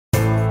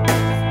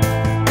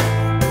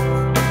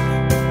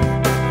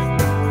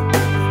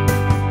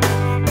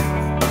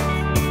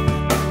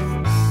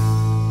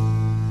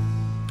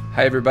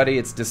Hi everybody,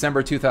 it's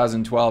December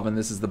 2012 and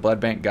this is the Blood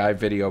Bank Guy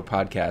video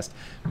podcast.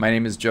 My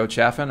name is Joe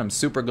Chaffin. I'm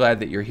super glad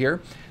that you're here.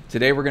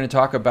 Today we're going to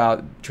talk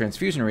about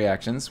transfusion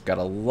reactions. We've got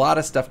a lot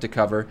of stuff to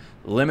cover,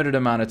 limited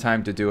amount of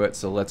time to do it,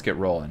 so let's get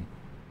rolling.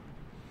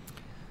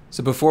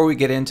 So before we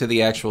get into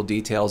the actual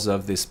details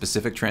of the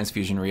specific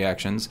transfusion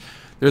reactions,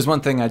 there's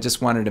one thing I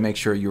just wanted to make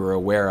sure you were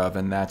aware of,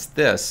 and that's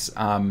this.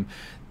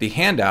 The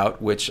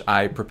handout, which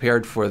I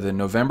prepared for the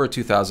November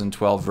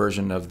 2012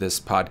 version of this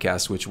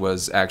podcast, which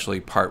was actually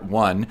part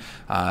one,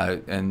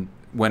 and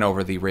went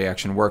over the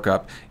reaction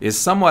workup, is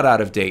somewhat out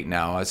of date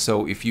now.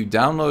 So if you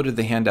downloaded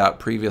the handout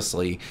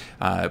previously,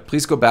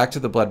 please go back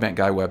to the Blood Bank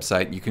Guy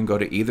website. You can go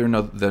to either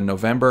the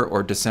November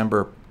or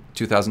December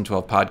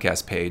 2012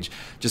 podcast page.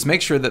 Just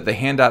make sure that the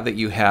handout that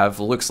you have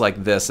looks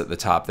like this at the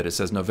top, that it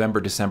says November,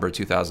 December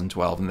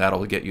 2012, and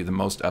that'll get you the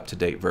most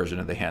up-to-date version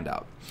of the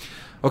handout.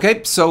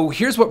 Okay, so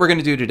here's what we're going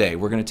to do today.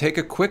 We're going to take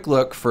a quick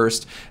look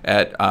first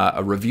at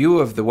a review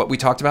of what we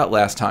talked about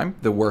last time,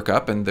 the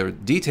workup and the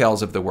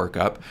details of the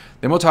workup.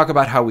 Then we'll talk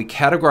about how we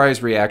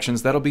categorize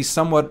reactions. That'll be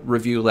somewhat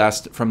review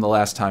from the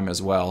last time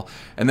as well.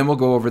 And then we'll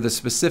go over the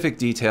specific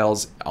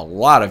details, a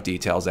lot of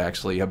details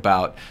actually,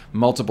 about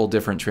multiple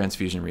different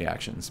transfusion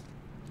reactions.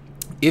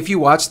 If you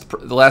watched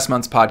the last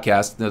month's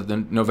podcast,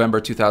 the November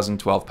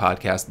 2012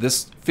 podcast,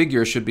 this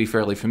figure should be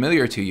fairly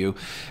familiar to you.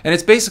 And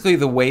it's basically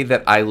the way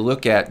that I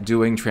look at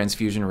doing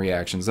transfusion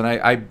reactions. And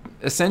I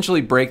essentially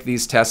break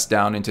these tests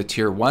down into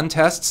tier 1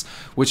 tests,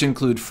 which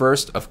include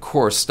first, of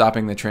course,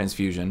 stopping the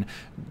transfusion,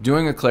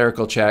 doing a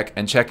clerical check,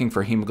 and checking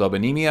for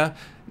hemoglobinemia,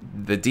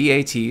 the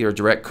DAT or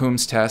direct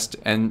Coombs test,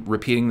 and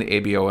repeating the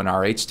ABO and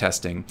RH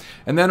testing.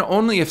 And then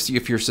only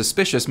if you're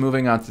suspicious,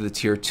 moving on to the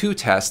tier 2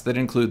 tests that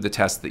include the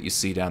tests that you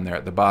see down there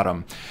at the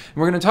bottom. And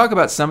we're going to talk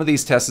about some of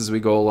these tests as we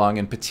go along,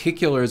 in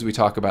particular as we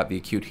talk about the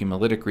acute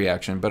hemolytic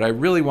reaction, but I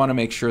really want to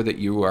make sure that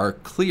you are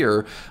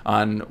clear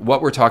on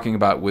what we're talking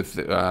about with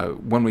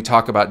when we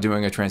talk about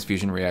doing a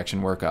transfusion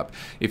reaction workup.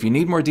 If you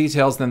need more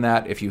details than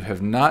that, if you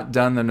have not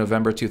done the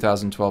November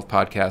 2012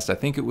 podcast, I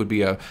think it would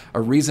be a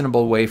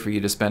reasonable way for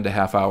you to spend a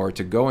half hour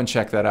to go and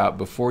check that out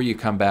before you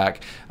come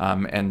back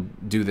and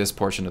do this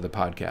portion of the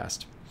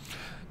podcast.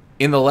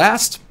 In the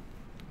last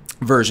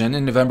version,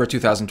 in November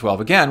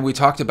 2012, again, we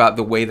talked about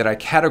the way that I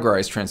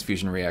categorize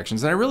transfusion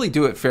reactions, and I really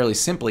do it fairly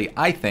simply,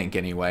 I think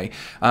anyway.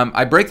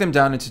 I break them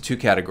down into two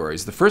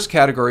categories. The first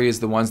category is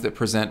the ones that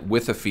present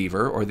with a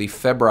fever, or the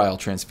febrile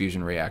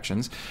transfusion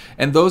reactions,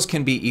 and those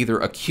can be either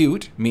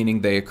acute,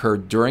 meaning they occur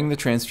during the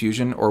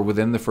transfusion or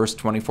within the first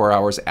 24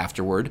 hours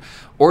afterward,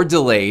 or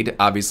delayed,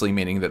 obviously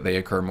meaning that they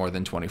occur more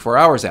than 24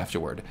 hours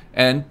afterward.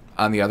 And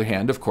on the other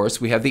hand, of course,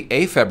 we have the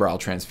afebrile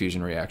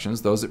transfusion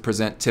reactions, those that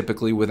present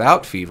typically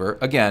without fever,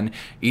 again,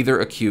 either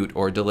acute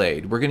or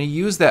delayed. We're going to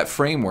use that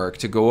framework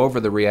to go over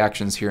the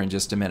reactions here in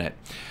just a minute.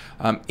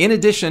 In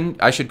addition,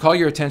 I should call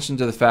your attention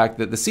to the fact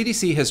that the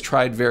CDC has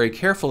tried very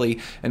carefully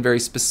and very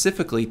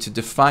specifically to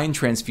define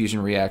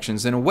transfusion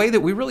reactions in a way that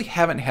we really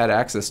haven't had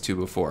access to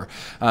before.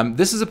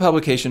 This is a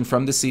publication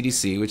from the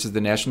CDC, which is the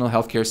National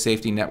Healthcare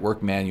Safety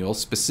Network Manual,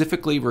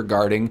 specifically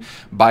regarding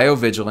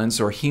biovigilance,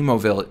 or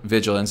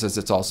hemovigilance as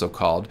it's also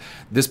called.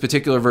 This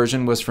particular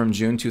version was from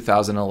June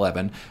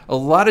 2011. A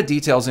lot of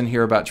details in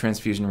here about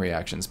transfusion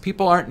reactions.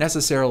 People aren't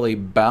necessarily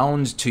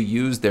bound to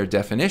use their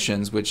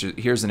definitions, which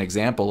here's an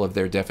example of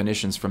their definitions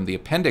from the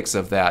appendix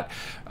of that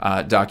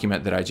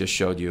document that I just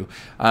showed you.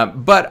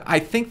 But I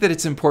think that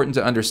it's important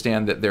to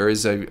understand that there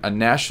is a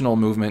national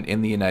movement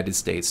in the United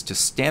States to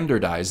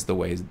standardize the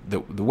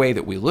way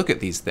that we look at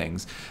these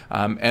things.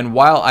 And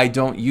while I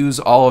don't use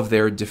all of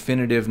their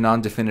definitive,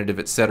 non-definitive,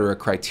 etc.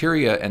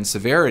 criteria and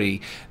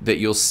severity that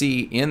you'll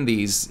see in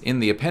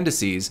the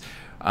appendices,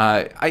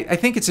 I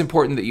think it's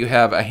important that you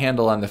have a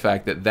handle on the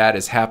fact that that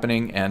is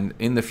happening, and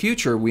in the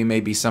future we may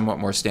be somewhat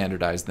more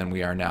standardized than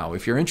we are now.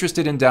 If you're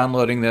interested in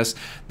downloading this,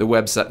 the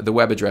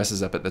web address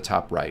is up at the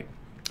top right.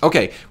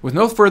 Okay, with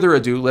no further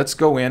ado, let's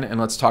go in and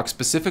let's talk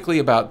specifically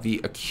about the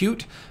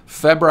acute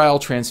febrile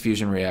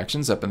transfusion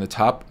reactions up in the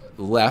top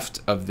left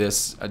of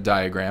this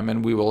diagram,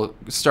 and we will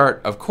start,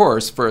 of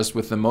course, first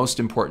with the most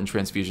important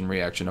transfusion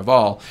reaction of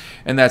all,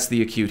 and that's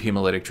the acute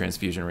hemolytic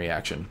transfusion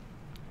reaction.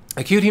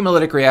 Acute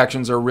hemolytic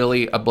reactions are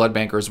really a blood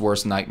banker's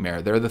worst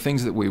nightmare. They're the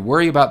things that we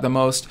worry about the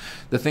most,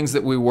 the things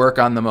that we work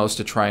on the most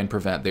to try and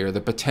prevent. They are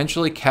the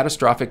potentially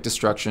catastrophic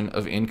destruction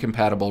of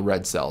incompatible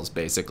red cells,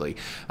 basically.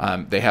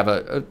 They have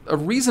a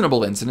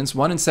reasonable incidence,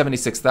 1 in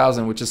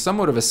 76,000, which is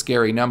somewhat of a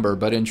scary number,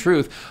 but in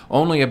truth,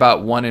 only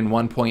about 1 in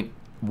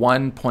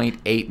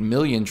 1.8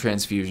 million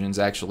transfusions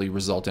actually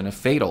result in a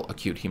fatal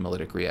acute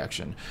hemolytic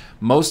reaction.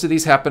 Most of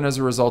these happen as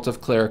a result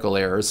of clerical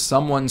errors,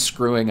 someone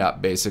screwing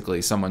up,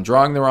 basically, someone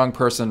drawing the wrong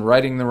person,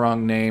 writing the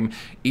wrong name,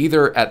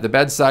 either at the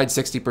bedside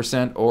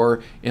 60%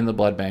 or in the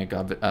blood bank,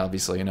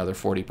 obviously another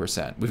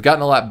 40%. We've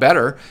gotten a lot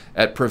better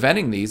at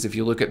preventing these. If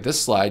you look at this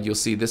slide, you'll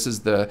see this is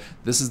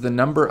the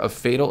number of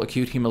fatal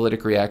acute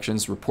hemolytic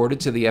reactions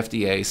reported to the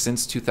FDA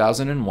since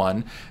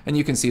 2001, and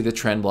you can see the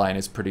trend line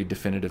is pretty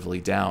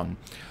definitively down.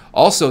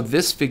 Also,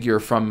 this figure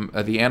from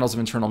the Annals of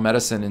Internal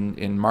Medicine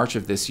in March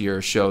of this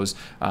year shows,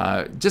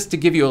 just to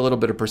give you a little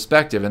bit of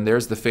perspective, and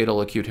there's the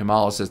fatal acute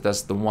hemolysis,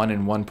 that's the 1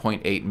 in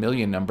 1.8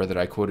 million number that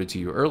I quoted to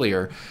you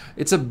earlier.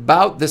 It's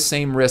about the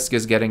same risk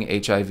as getting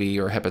HIV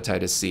or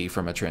hepatitis C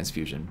from a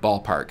transfusion,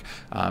 ballpark,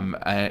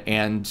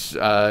 and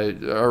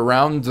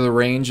around the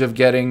range of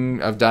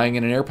dying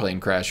in an airplane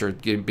crash or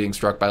being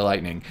struck by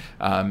lightning.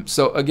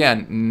 So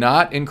again,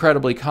 not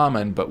incredibly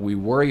common, but we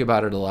worry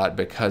about it a lot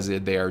because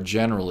they are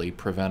generally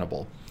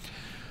preventable.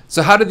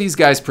 So how do these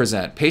guys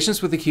present?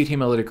 Patients with acute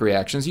hemolytic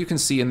reactions, you can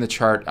see in the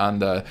chart on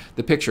the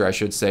picture, I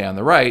should say, on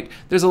the right,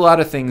 there's a lot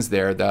of things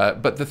there.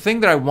 But the thing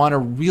that I want to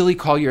really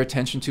call your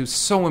attention to,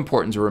 so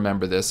important to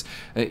remember this.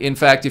 In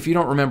fact, if you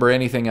don't remember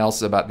anything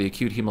else about the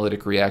acute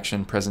hemolytic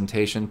reaction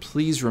presentation,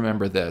 please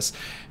remember this.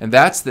 And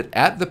that's that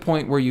at the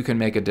point where you can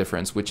make a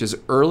difference, which is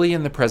early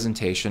in the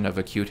presentation of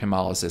acute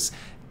hemolysis,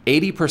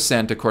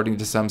 80%, according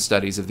to some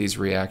studies of these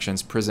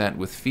reactions, present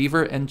with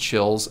fever and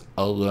chills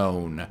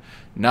alone.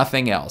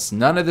 Nothing else.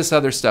 None of this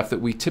other stuff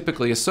that we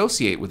typically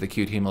associate with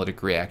acute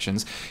hemolytic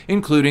reactions,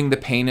 including the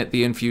pain at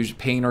the infusion,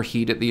 pain or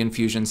heat at the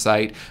infusion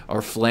site,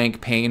 or flank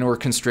pain or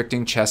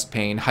constricting chest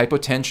pain,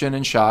 hypotension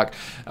and shock,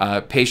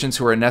 patients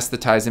who are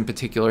anesthetized in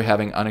particular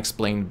having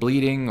unexplained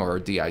bleeding or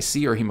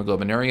DIC or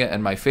hemoglobinuria,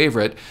 and my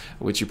favorite,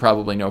 which you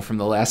probably know from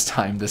the last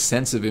time, the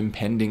sense of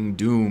impending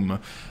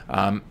doom.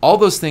 All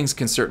those things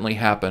can certainly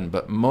happen,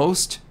 but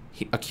most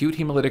acute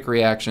hemolytic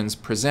reactions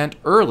present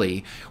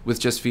early with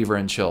just fever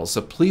and chills.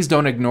 So please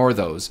don't ignore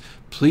those.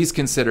 Please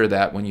consider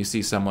that when you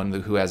see someone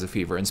who has a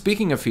fever. And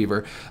speaking of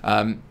fever,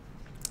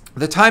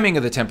 the timing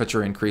of the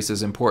temperature increase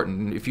is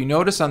important. If you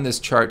notice on this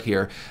chart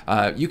here,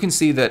 you can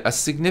see that a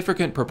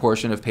significant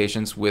proportion of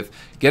patients with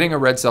getting a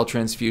red cell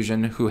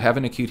transfusion who have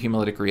an acute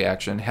hemolytic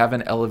reaction have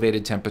an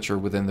elevated temperature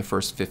within the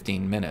first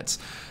 15 minutes.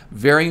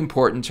 Very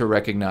important to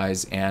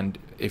recognize, and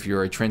if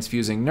you're a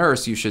transfusing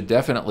nurse, you should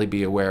definitely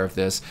be aware of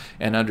this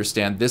and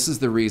understand this is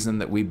the reason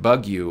that we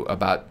bug you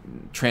about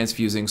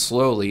transfusing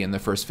slowly in the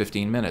first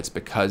 15 minutes,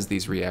 because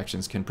these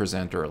reactions can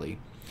present early.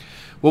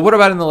 Well, what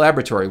about in the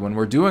laboratory? When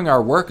we're doing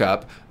our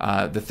workup,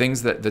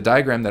 the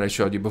diagram that I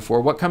showed you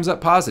before, what comes up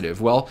positive?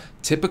 Well,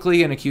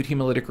 typically in acute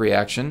hemolytic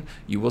reaction,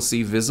 you will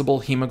see visible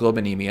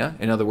hemoglobinemia.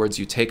 In other words,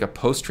 you take a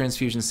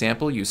post-transfusion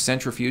sample, you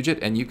centrifuge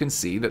it, and you can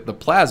see that the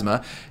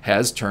plasma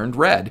has turned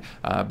red.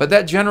 But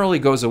that generally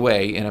goes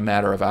away in a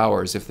matter of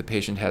hours if the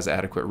patient has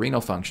adequate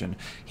renal function.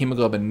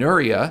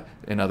 Hemoglobinuria,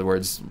 in other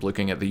words,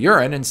 looking at the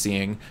urine and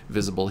seeing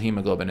visible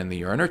hemoglobin in the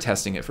urine or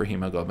testing it for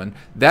hemoglobin,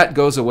 that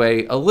goes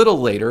away a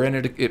little later,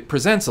 and it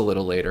presents a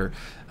little later.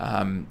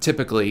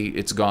 Typically,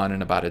 it's gone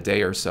in about a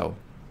day or so.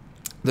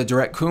 The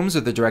direct Coombs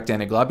or the direct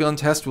antiglobulin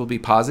test will be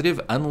positive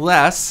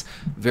unless,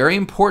 very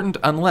important,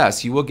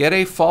 unless you will get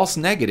a false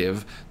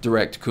negative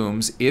direct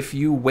Coombs if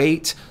you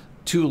wait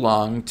too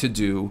long to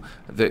do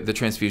the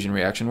transfusion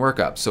reaction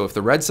workup. So if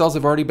the red cells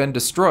have already been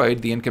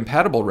destroyed, the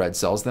incompatible red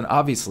cells, then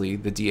obviously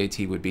the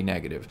DAT would be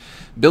negative.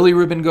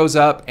 Bilirubin goes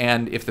up,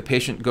 and if the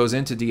patient goes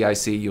into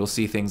DIC, you'll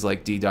see things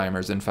like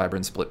D-dimers and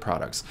fibrin split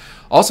products.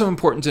 Also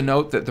important to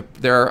note that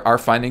there are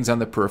findings on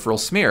the peripheral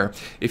smear.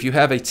 If you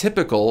have a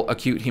typical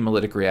acute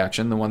hemolytic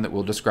reaction, the one that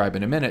we'll describe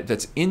in a minute,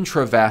 that's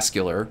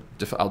intravascular,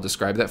 I'll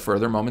describe that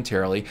further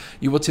momentarily,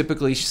 you will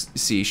typically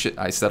see,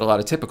 I said a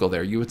lot of typical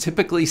there, you will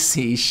typically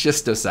see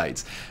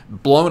schistocytes,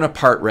 blown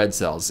apart red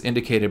cells,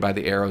 indicated by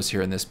the arrows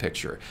here in this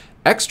picture.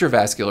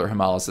 Extravascular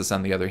hemolysis,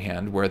 on the other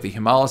hand, where the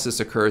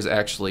hemolysis occurs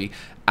actually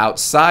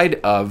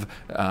outside of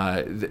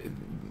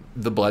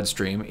the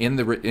bloodstream, in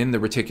the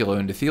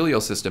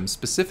reticuloendothelial system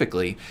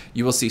specifically,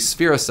 you will see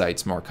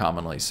spherocytes more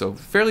commonly. So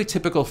fairly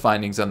typical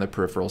findings on the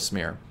peripheral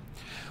smear.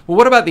 Well,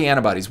 what about the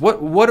antibodies?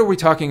 What are we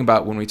talking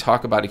about when we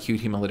talk about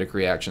acute hemolytic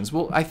reactions?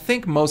 Well, I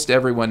think most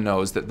everyone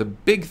knows that the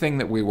big thing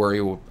that we worry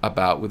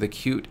about with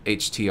acute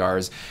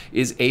HTRs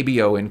is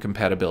ABO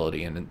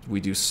incompatibility, and we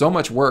do so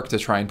much work to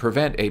try and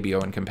prevent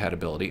ABO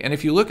incompatibility. And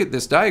if you look at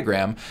this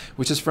diagram,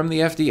 which is from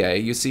the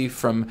FDA, you see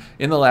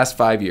in the last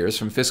 5 years,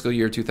 from fiscal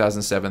year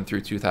 2007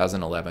 through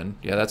 2011,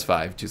 yeah, that's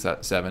 5,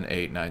 2007,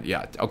 8, 9,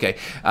 yeah, okay,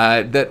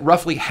 that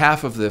roughly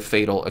half of the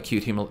fatal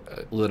acute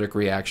hemolytic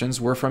reactions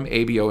were from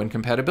ABO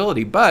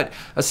incompatibility, but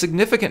a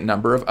significant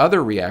number of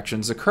other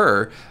reactions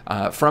occur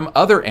from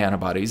other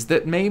antibodies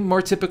that may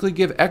more typically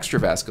give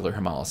extravascular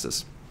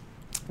hemolysis.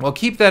 Well,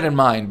 keep that in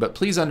mind, but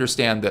please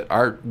understand that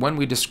when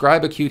we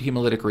describe acute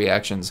hemolytic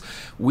reactions,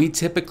 we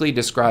typically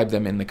describe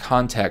them in the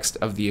context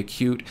of the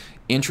acute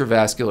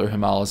intravascular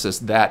hemolysis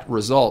that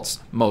results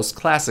most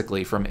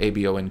classically from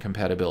ABO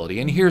incompatibility.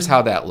 And here's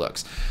how that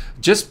looks.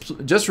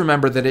 Just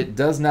remember that it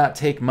does not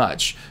take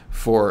much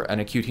for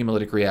an acute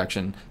hemolytic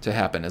reaction to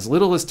happen. As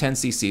little as 10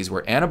 cc's,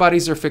 where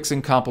antibodies are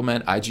fixing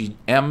complement,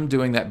 IgM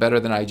doing that better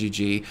than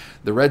IgG,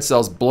 the red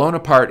cells blown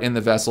apart in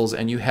the vessels,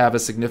 and you have a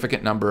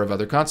significant number of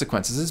other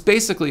consequences. It's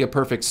basically a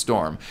perfect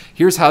storm.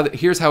 Here's how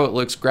it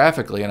looks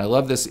graphically, and I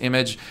love this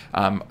image.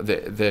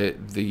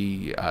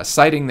 The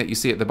sighting that you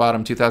see at the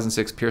bottom,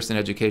 2006 Pearson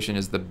Education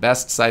is the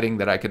best citing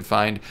that I could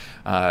find.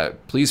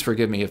 Please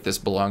forgive me if this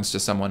belongs to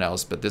someone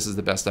else, but this is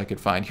the best I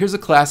could find. Here's a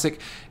classic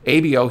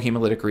ABO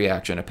hemolytic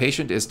reaction. A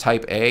patient is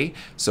type A,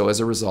 so as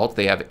a result,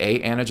 they have A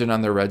antigen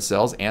on their red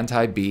cells,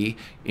 anti-B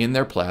in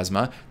their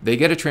plasma. They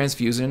get a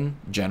transfusion,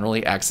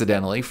 generally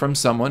accidentally, from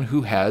someone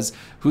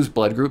who's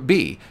blood group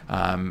B.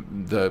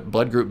 The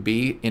blood group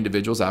B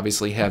individuals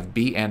obviously have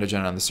B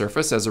antigen on the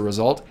surface. As a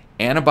result,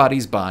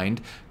 antibodies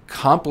bind,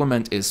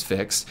 complement is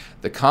fixed.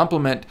 The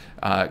complement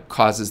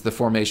causes the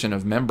formation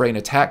of membrane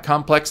attack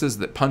complexes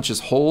that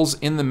punches holes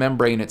in the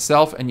membrane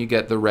itself, and you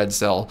get the red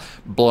cell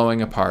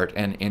blowing apart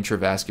and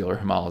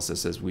intravascular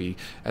hemolysis,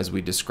 as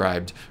we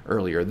described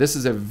earlier. This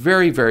is a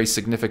very, very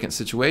significant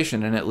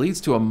situation, and it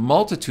leads to a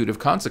multitude of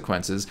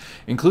consequences,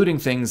 including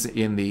things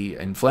in the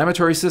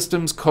inflammatory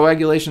systems,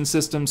 coagulation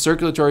system,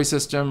 circulatory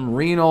system,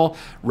 renal,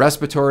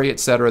 respiratory,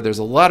 etc. There's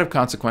a lot of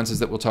consequences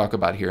that we'll talk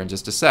about here in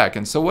just a sec.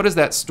 And so what does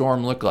that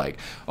storm look like?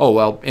 Oh,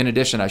 well, in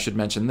addition, I should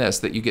mention this,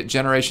 that you get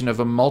generation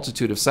of a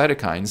multitude of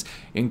cytokines,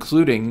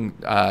 including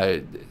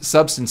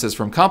substances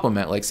from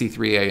complement like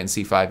C3a and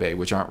C5a,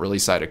 which aren't really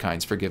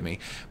cytokines, forgive me,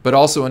 but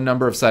also a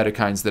number of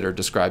cytokines that are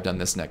described on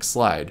this next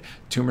slide.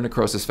 Tumor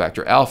necrosis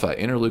factor alpha,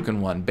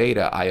 interleukin-1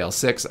 beta,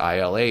 IL-6,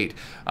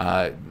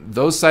 IL-8.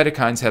 Those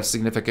cytokines have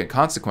significant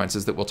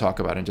consequences that we'll talk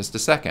about in just a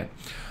second.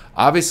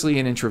 Obviously,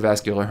 in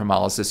intravascular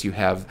hemolysis, you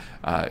have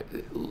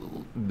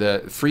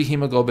the free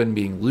hemoglobin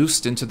being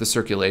loosed into the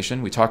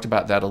circulation. We talked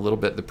about that a little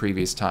bit the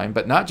previous time,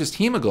 but not just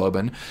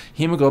hemoglobin.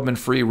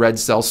 Hemoglobin-free red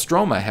cell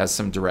stroma has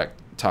some direct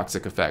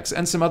toxic effects,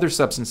 and some other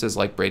substances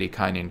like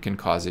bradykinin can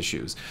cause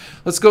issues.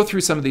 Let's go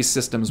through some of these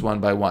systems one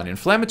by one.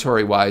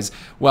 Inflammatory-wise,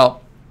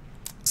 well,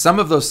 some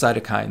of those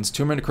cytokines,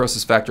 tumor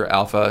necrosis factor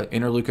alpha,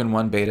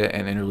 interleukin-1 beta,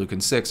 and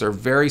interleukin-6, are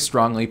very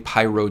strongly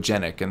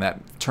pyrogenic, and that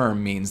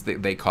term means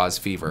that they cause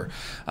fever.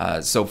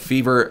 So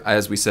fever,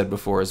 as we said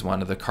before, is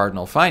one of the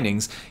cardinal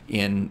findings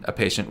in a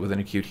patient with an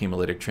acute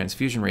hemolytic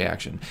transfusion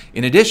reaction.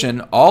 In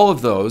addition, all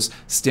of those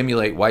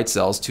stimulate white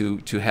cells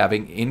to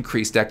having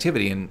increased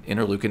activity, and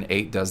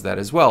interleukin-8 does that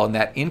as well. And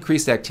that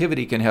increased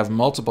activity can have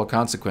multiple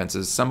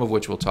consequences, some of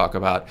which we'll talk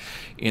about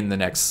in the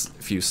next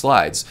few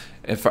slides.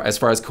 As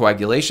far as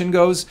coagulation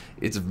goes,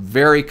 it's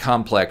very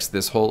complex,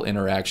 this whole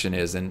interaction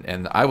is,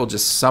 and I will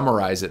just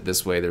summarize it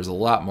this way. There's a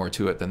lot more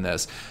to it than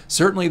this.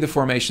 Certainly the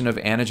formation of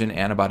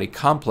antigen-antibody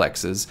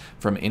complexes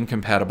from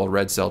incompatible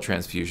red cell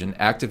transfusion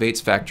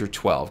activates factor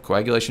 12.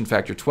 Coagulation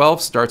factor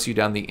 12 starts you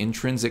down the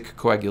intrinsic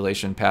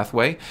coagulation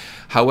pathway.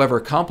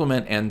 However,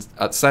 complement and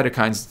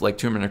cytokines like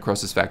tumor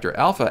necrosis factor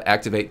alpha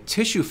activate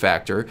tissue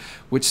factor,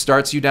 which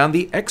starts you down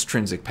the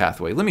extrinsic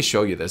pathway. Let me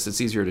show you this.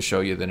 It's easier to show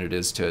you than it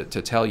is to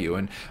tell you.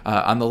 And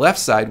on the left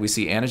side, we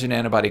see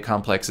antigen-antibody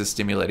complexes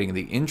stimulating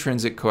the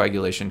intrinsic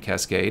coagulation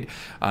cascade.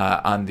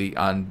 On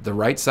the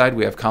right side,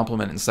 we have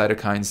complement and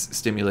cytokines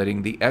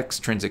stimulating the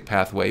extrinsic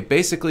pathway.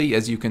 Basically,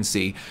 as you can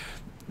see,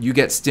 you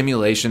get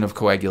stimulation of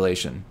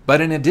coagulation. But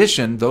in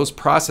addition, those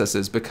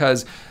processes,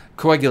 because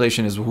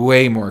coagulation is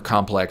way more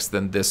complex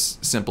than this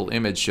simple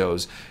image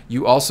shows,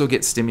 you also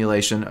get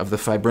stimulation of the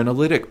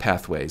fibrinolytic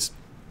pathways.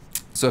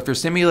 So if you're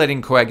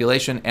stimulating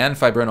coagulation and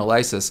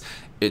fibrinolysis,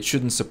 it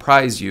shouldn't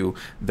surprise you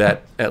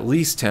that at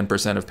least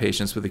 10% of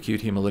patients with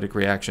acute hemolytic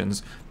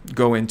reactions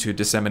go into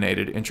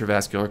disseminated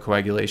intravascular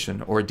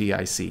coagulation, or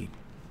DIC.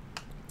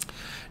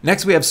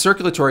 Next, we have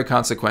circulatory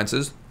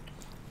consequences.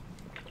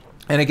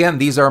 And again,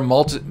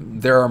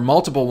 there are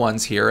multiple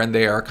ones here, and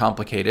they are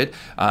complicated.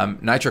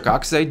 Nitric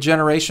oxide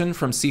generation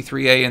from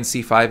C3a and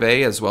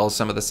C5a, as well as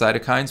some of the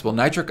cytokines. Well,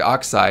 nitric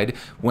oxide,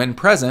 when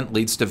present,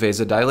 leads to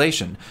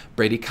vasodilation.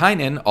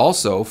 Bradykinin,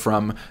 also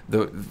from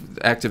the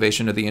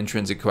activation of the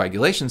intrinsic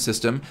coagulation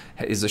system,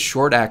 is a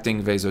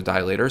short-acting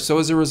vasodilator. So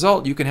as a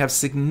result, you can have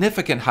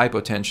significant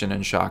hypotension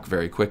and shock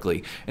very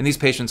quickly. And these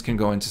patients can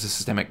go into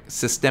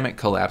systemic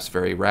collapse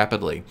very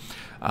rapidly.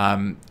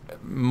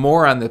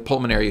 More on the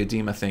pulmonary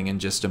edema thing in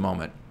just a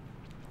moment.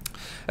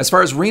 As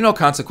far as renal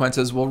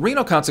consequences, well,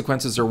 renal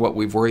consequences are what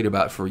we've worried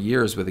about for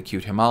years with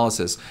acute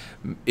hemolysis.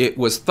 It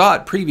was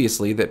thought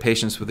previously that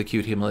patients with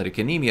acute hemolytic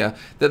anemia,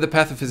 that the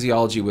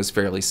pathophysiology was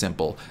fairly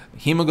simple.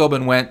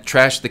 Hemoglobin went,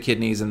 trashed the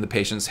kidneys, and the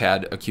patients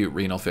had acute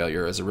renal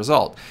failure as a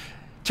result.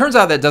 Turns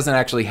out that doesn't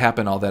actually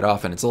happen all that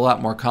often. It's a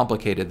lot more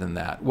complicated than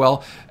that.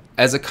 Well,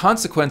 as a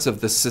consequence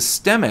of the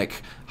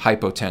systemic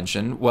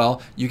hypotension,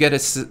 well, you get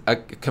a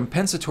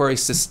compensatory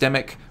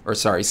sympathetic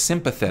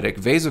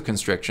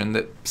vasoconstriction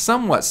that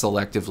somewhat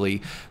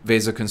selectively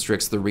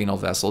vasoconstricts the renal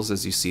vessels,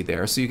 as you see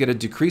there. So you get a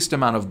decreased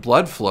amount of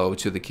blood flow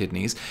to the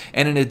kidneys.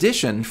 And in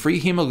addition, free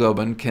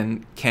hemoglobin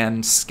can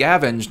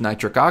scavenge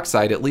nitric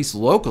oxide, at least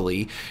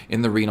locally,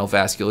 in the renal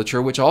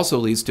vasculature, which also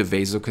leads to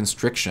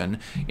vasoconstriction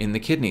in the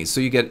kidneys.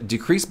 So you get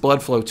decreased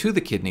blood flow to the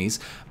kidneys,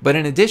 but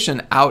in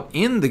addition, out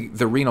in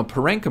the renal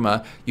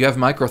parenchyma, you have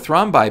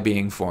microthrombi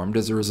being formed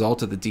as a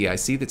result of the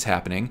DIC that's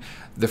happening.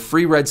 The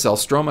free red cell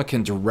stroma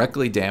can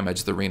directly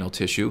damage the renal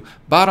tissue.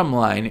 Bottom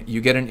line,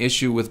 you get an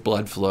issue with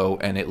blood flow,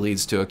 and it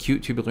leads to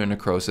acute tubular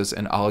necrosis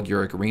and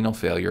oliguric renal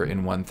failure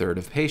in 1/3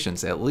 of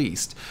patients at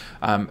least.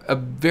 A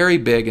very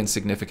big and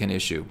significant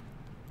issue.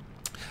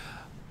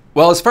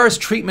 Well, as far as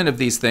treatment of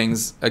these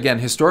things, again,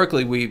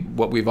 historically,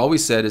 what we've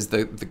always said is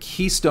the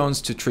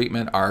keystones to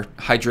treatment are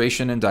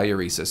hydration and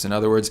diuresis. In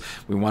other words,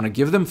 we want to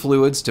give them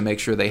fluids to make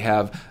sure they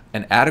have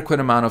an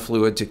adequate amount of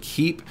fluid to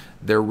keep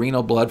their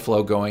renal blood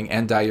flow going,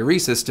 and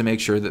diuresis to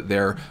make sure that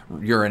their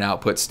urine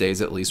output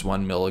stays at least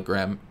 1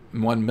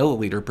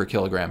 milliliter per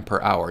kilogram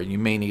per hour. You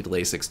may need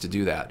Lasix to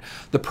do that.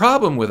 The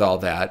problem with all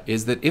that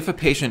is that if a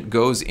patient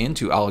goes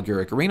into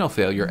oliguric renal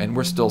failure and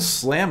we're still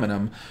slamming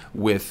them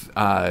with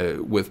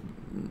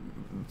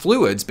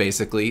fluids,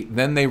 basically,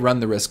 then they run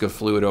the risk of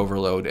fluid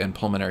overload and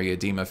pulmonary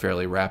edema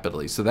fairly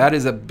rapidly. So that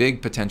is a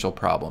big potential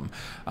problem.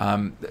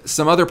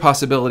 Some other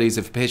possibilities,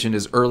 if a patient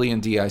is early in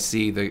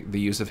DIC, the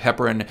use of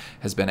heparin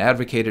has been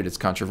advocated. It's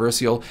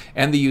controversial.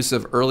 And the use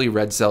of early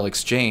red cell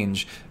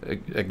exchange,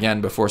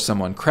 again, before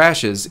someone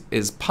crashes,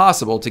 is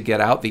possible to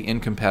get out the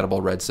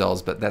incompatible red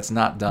cells, but that's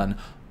not done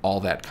all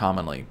that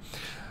commonly.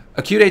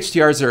 Acute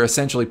HTRs are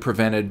essentially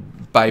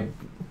prevented by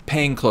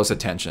paying close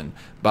attention.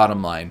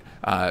 Bottom line,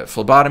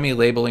 phlebotomy,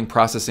 labeling,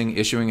 processing,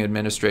 issuing,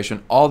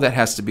 administration, all that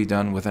has to be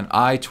done with an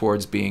eye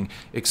towards being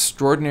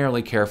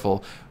extraordinarily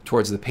careful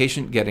towards the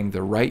patient getting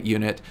the right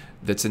unit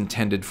that's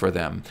intended for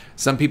them.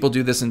 Some people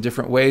do this in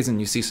different ways, and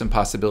you see some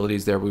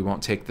possibilities there. We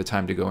won't take the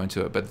time to go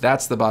into it, but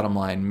that's the bottom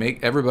line.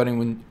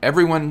 When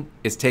everyone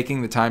is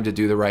taking the time to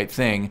do the right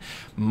thing,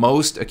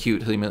 most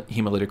acute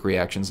hemolytic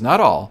reactions, not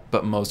all,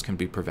 but most, can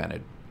be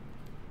prevented.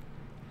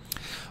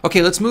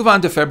 Okay, let's move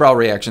on to febrile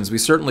reactions. We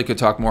certainly could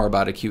talk more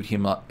about acute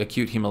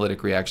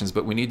hemolytic reactions,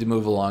 but we need to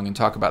move along and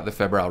talk about the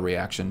febrile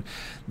reaction.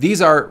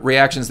 These are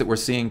reactions that we're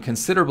seeing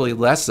considerably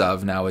less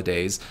of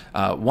nowadays.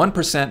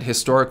 1%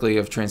 historically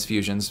of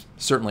transfusions,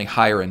 certainly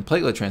higher in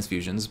platelet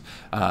transfusions,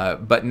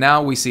 but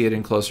now we see it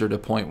in closer to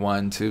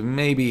 0.1 to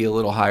maybe a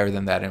little higher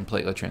than that in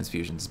platelet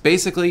transfusions.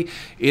 Basically,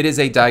 it is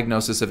a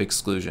diagnosis of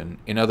exclusion.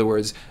 In other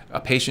words,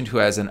 a patient who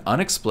has an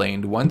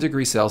unexplained 1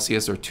 degree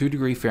Celsius or 2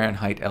 degree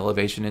Fahrenheit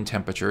elevation in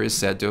temperature is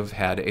said to have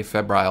had a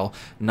febrile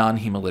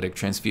non-hemolytic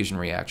transfusion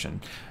reaction.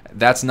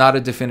 That's not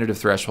a definitive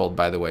threshold,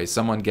 by the way.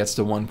 Someone gets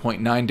to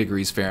 1.9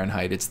 degrees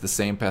Fahrenheit, it's the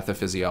same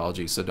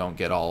pathophysiology, so don't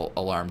get all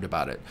alarmed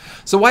about it.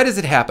 So why does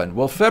it happen?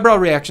 Well, febrile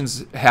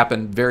reactions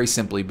happen very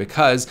simply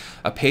because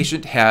a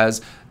patient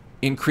has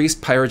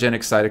increased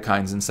pyrogenic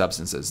cytokines and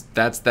substances.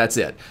 That's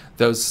it.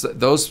 Those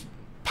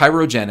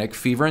pyrogenic,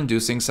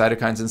 fever-inducing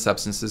cytokines and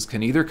substances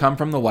can either come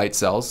from the white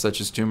cells,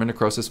 such as tumor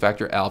necrosis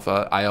factor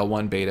alpha,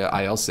 IL-1 beta,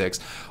 IL-6,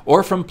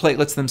 or from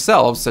platelets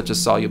themselves, such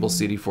as soluble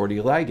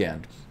CD40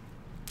 ligand.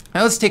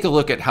 Now let's take a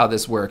look at how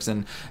this works,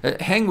 and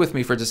hang with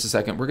me for just a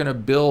second. We're going to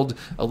build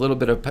a little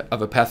bit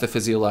of a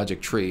pathophysiologic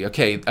tree.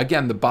 Okay,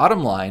 again, the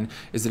bottom line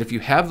is that if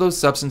you have those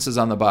substances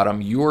on the bottom,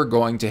 you're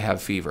going to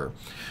have fever.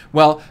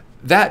 Well,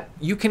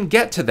 you can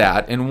get to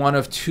that in one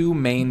of two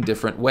main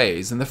different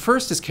ways. And the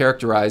first is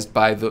characterized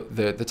by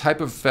the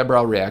type of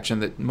febrile reaction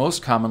that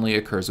most commonly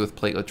occurs with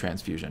platelet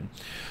transfusion.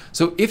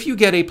 So if you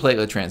get a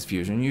platelet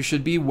transfusion, you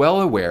should be well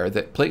aware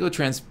that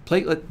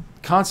platelet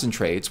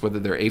concentrates, whether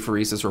they're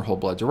apheresis or whole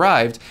blood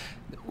derived,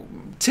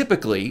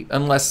 typically,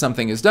 unless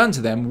something is done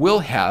to them, will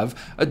have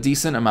a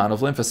decent amount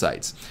of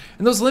lymphocytes.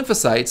 And those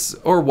lymphocytes,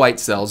 or white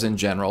cells in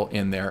general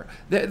in there,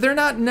 they're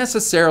not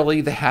necessarily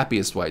the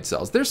happiest white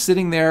cells. They're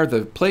sitting there,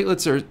 the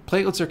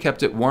platelets are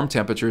kept at warm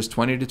temperatures,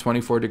 20 to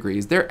 24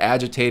 degrees. They're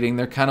agitating,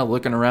 they're kind of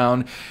looking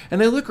around, and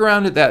they look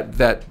around at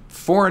that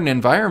foreign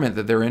environment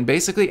that they're in,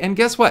 basically, and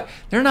guess what?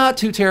 They're not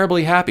too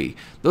terribly happy.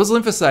 Those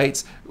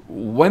lymphocytes,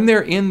 when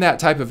they're in that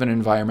type of an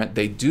environment,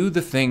 they do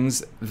the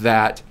things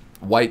that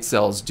white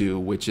cells do,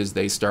 which is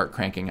they start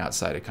cranking out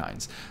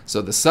cytokines.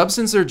 So the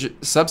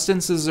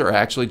substances are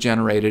actually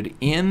generated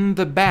in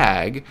the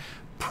bag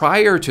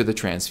prior to the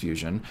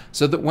transfusion,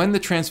 so that when the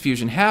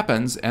transfusion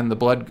happens and the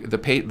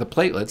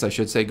platelets, I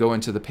should say, go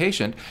into the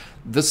patient,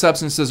 the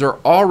substances are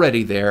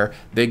already there,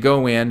 they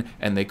go in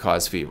and they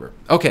cause fever.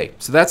 Okay,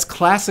 so that's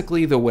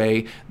classically the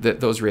way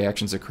that those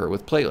reactions occur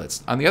with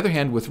platelets. On the other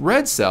hand, with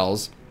red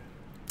cells,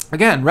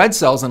 again, red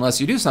cells,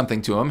 unless you do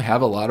something to them,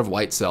 have a lot of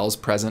white cells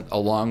present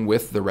along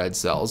with the red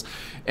cells,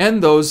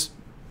 and those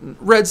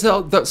red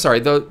cell,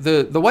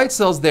 the white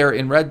cells there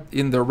in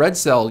the red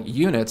cell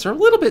units are a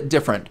little bit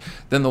different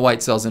than the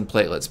white cells in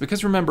platelets,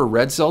 because remember,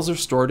 red cells are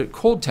stored at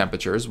cold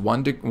temperatures,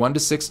 1 to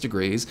 6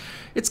 degrees.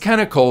 It's kind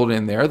of cold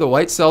in there. The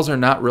white cells are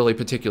not really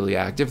particularly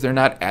active. They're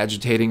not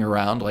agitating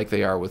around like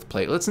they are with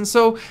platelets, and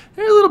so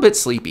they're a little bit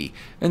sleepy,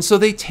 and so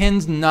they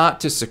tend not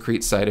to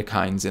secrete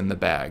cytokines in the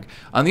bag.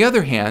 On the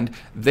other hand,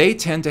 they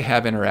tend to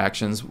have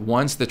interactions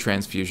once the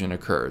transfusion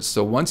occurs.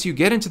 So once you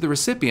get into the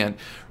recipient,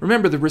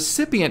 remember, the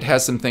recipient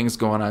has some things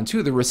going on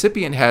too. The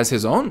recipient has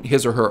his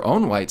or her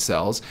own white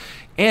cells,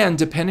 and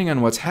depending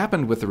on what's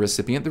happened with the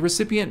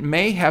recipient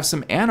may have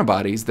some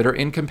antibodies that are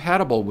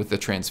incompatible with the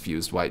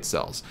transfused white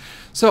cells.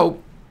 So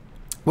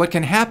what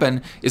can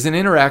happen is an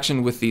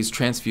interaction with these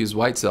transfused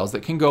white cells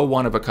that can go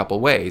one of a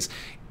couple ways.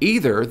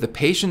 Either the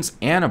patient's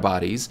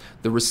antibodies,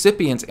 the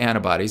recipient's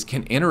antibodies,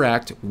 can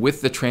interact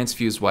with the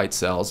transfused white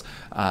cells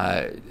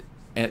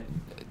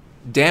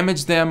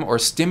damage them or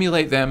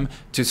stimulate them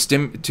to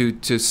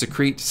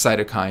secrete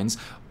cytokines,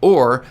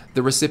 or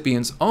the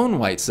recipient's own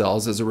white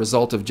cells, as a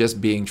result of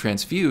just being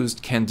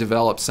transfused, can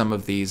develop some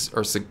of these,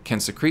 or can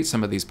secrete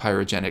some of these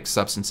pyrogenic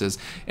substances.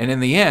 And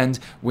in the end,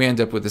 we end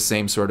up with the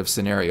same sort of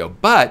scenario.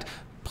 But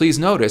please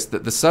notice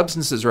that the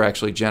substances are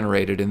actually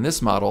generated in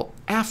this model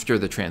after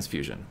the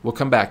transfusion. We'll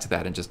come back to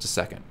that in just a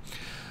second.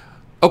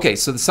 Okay,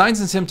 so the signs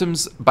and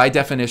symptoms, by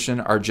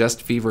definition, are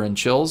just fever and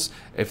chills.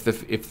 If the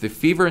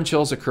fever and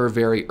chills occur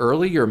very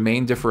early, your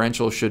main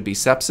differential should be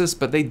sepsis,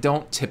 but they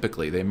don't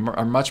typically. They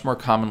are much more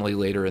commonly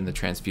later in the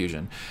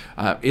transfusion.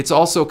 It's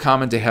also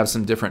common to have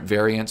some different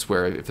variants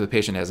where if the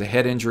patient has a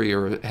head injury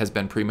or has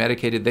been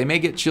pre-medicated, they may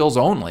get chills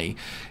only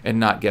and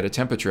not get a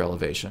temperature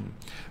elevation.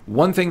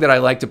 One thing that I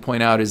like to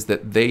point out is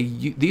that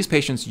these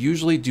patients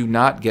usually do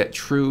not get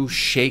true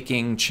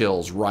shaking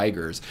chills,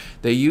 rigors.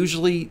 They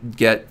usually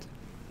get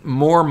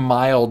more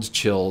mild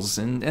chills,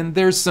 and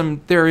there is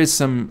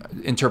some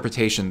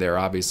interpretation there,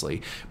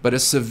 obviously, but a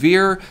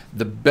severe,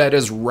 the bed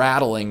is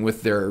rattling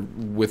with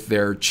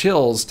their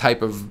chills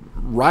type of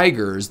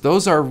rigors,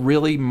 those are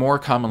really more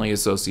commonly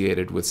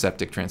associated with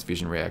septic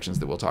transfusion reactions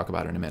that we'll talk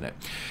about in a minute.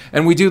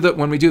 And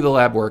when we do the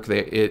lab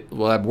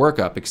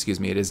workup,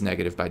 it is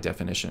negative by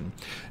definition.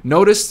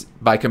 Notice,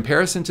 by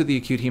comparison to the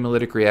acute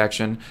hemolytic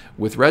reaction,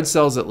 with red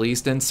cells at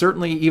least, and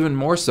certainly even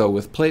more so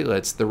with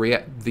platelets,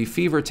 the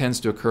fever tends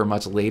to occur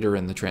much later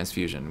in the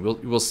transfusion.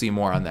 We'll see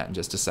more on that in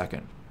just a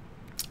second.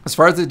 As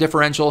far as the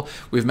differential,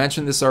 we've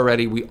mentioned this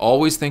already. We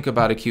always think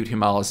about acute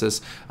hemolysis.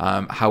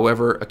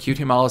 However, acute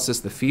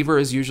hemolysis, the fever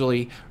is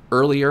usually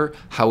earlier.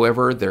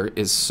 However, there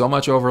is so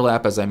much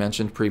overlap, as I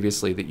mentioned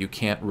previously, that you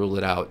can't rule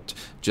it out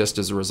just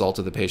as a result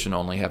of the patient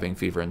only having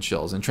fever and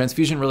chills. And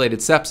transfusion-related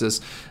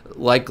sepsis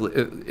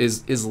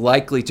is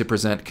likely to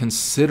present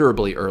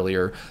considerably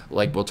earlier,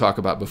 like we'll talk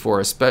about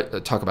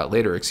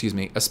later,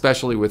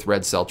 especially with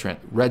red cell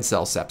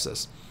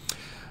sepsis.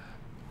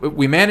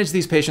 We manage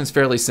these patients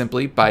fairly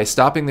simply by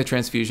stopping the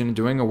transfusion and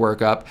doing a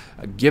workup,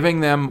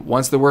 giving them,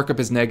 once the workup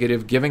is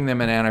negative, giving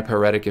them an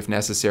antipyretic if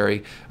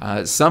necessary.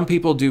 Some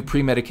people do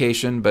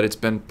pre-medication, but it's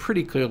been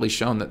pretty clearly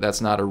shown that that's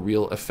not a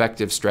real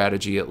effective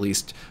strategy, at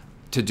least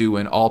to do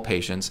in all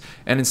patients.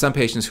 And in some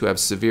patients who have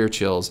severe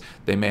chills,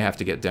 they may have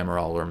to get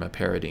Demerol or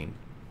meperidine.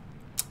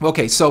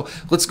 Okay, so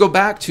let's go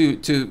back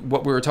to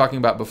what we were talking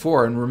about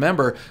before, and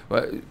remember,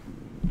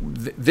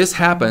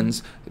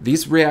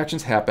 these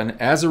reactions happen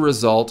as a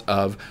result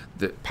of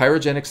the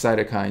pyrogenic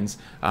cytokines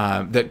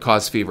that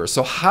cause fever.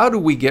 So how do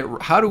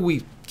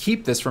we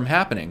keep this from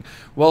happening?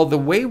 Well, the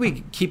way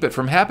we keep it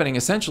from happening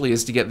essentially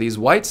is to get these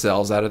white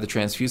cells out of the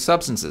transfused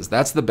substances.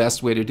 That's the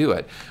best way to do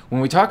it.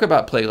 When we talk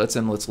about platelets,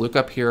 and let's look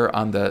up here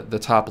on the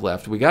top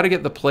left, we got to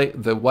get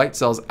the white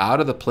cells out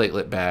of the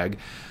platelet bag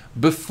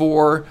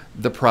before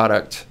the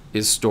product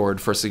is stored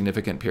for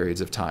significant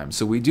periods of time.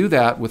 So we do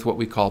that with what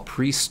we call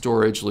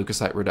pre-storage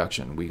leukocyte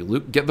reduction. We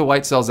get the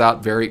white cells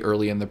out very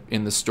early in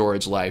the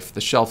storage life,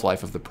 the shelf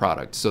life of the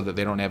product, so that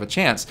they don't have a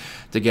chance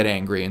to get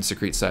angry and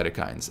secrete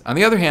cytokines. On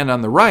the other hand,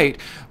 on the right,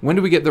 when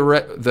do we get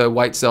the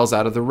white cells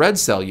out of the red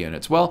cell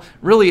units? Well,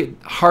 really, it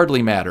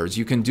hardly matters.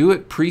 You can do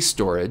it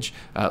pre-storage,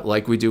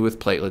 like we do with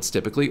platelets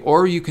typically,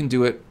 or you can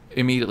do it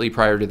immediately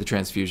prior to the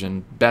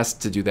transfusion.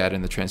 Best to do that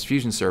in the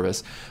transfusion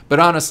service. But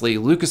honestly,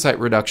 leukocyte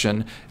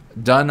reduction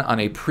done on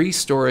a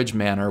pre-storage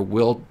manner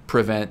will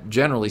prevent,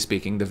 generally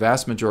speaking, the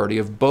vast majority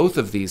of both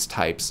of these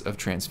types of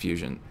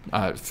transfusion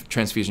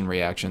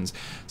reactions.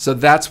 So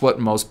that's what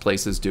most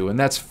places do, and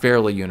that's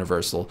fairly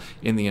universal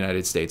in the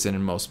United States and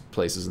in most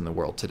places in the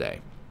world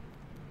today.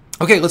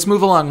 Okay, let's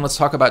move along. Let's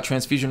talk about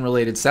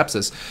transfusion-related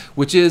sepsis,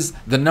 which is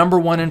the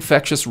 #1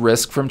 infectious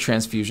risk from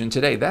transfusion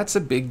today. That's a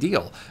big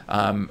deal.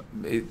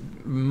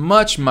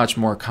 Much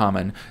more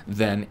common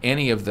than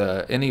any of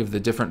the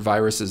different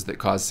viruses that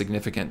cause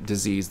significant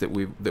disease that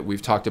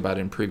we've talked about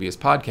in previous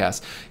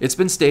podcasts. It's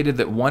been stated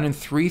that 1 in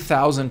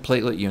 3,000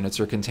 platelet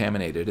units are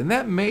contaminated, and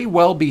that may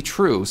well be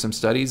true. Some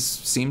studies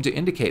seem to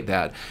indicate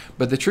that,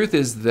 but the truth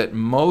is that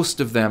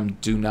most of them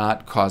do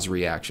not cause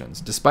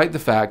reactions, despite the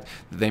fact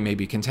that they may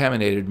be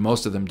contaminated.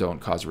 Most of them don't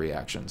cause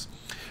reactions.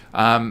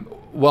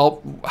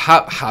 Well,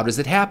 how does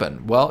it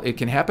happen? Well, it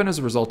can happen as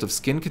a result of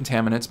skin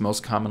contaminants,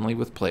 most commonly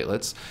with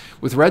platelets.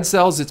 With red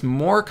cells, it's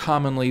more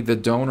commonly the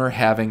donor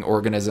having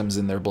organisms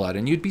in their blood,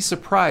 and you'd be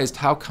surprised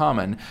how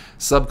common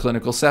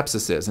subclinical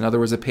sepsis is. In other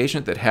words, a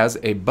patient that has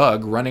a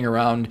bug running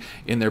around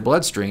in their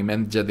bloodstream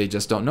and they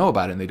just don't know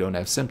about it and they don't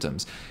have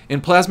symptoms. In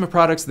plasma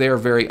products, they are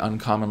very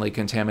uncommonly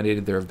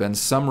contaminated. There have been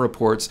some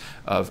reports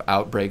of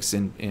outbreaks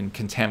in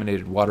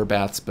contaminated water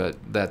baths, but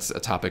that's a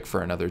topic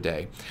for another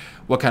day.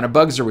 What kind of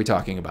bugs are we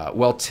talking about?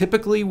 Well,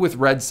 typically with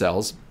red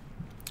cells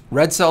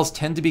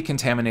tend to be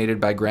contaminated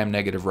by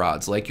gram-negative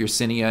rods, like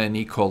Yersinia and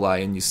E.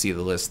 coli, and you see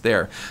the list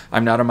there.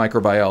 I'm not a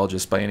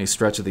microbiologist by any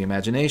stretch of the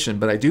imagination,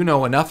 but I do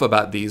know enough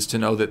about these to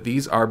know that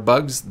these are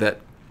bugs that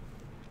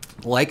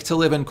like to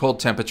live in cold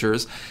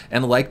temperatures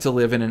and like to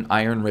live in an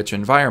iron-rich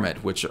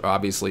environment, which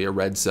obviously a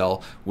red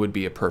cell would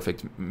be a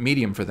perfect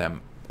medium for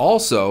them.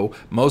 Also,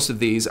 most of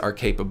these are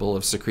capable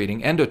of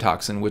secreting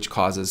endotoxin, which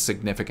causes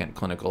significant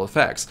clinical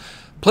effects.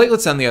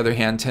 Platelets, on the other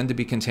hand, tend to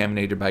be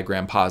contaminated by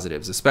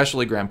gram-positives,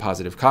 especially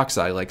gram-positive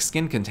cocci, like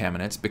skin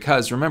contaminants,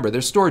 because, remember, they're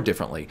stored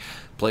differently.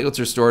 Platelets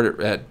are stored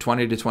at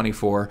 20 to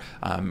 24,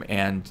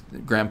 and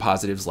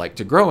gram-positives like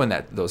to grow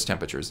in those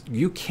temperatures.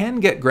 You can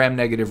get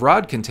gram-negative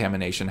rod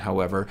contamination,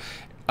 however,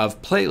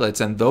 of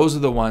platelets, and those are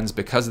the ones,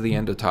 because of the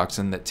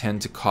endotoxin, that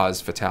tend to cause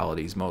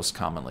fatalities most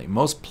commonly.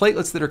 Most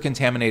platelets that are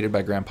contaminated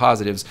by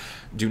gram-positives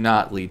do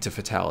not lead to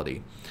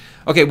fatality.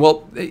 Okay,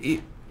 well,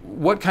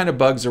 what kind of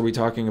bugs are we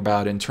talking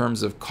about in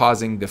terms of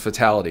causing the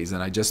fatalities?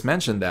 And I just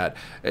mentioned that.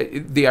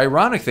 The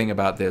ironic thing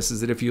about this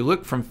is that if you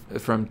look from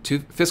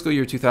fiscal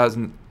year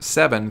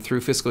 2007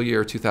 through fiscal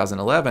year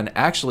 2011,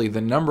 actually the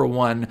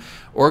 #1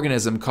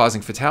 organism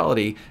causing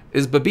fatality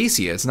is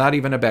Babesia. It's not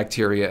even a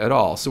bacteria at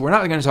all. So we're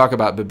not going to talk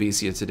about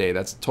Babesia today.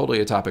 That's totally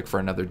a topic for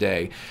another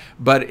day.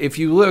 But if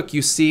you look,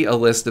 you see a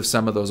list of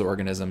some of those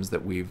organisms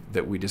that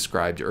we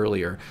described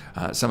earlier,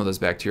 some of those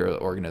bacterial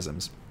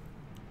organisms.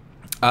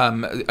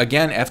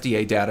 Again,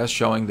 FDA data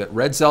showing that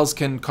red cells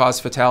can cause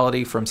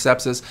fatality from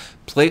sepsis.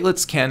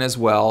 Platelets can as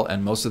well,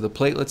 and most of the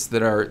platelets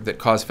that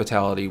cause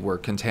fatality were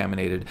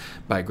contaminated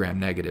by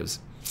gram-negatives.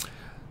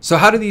 So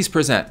how do these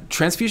present?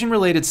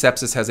 Transfusion-related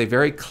sepsis has a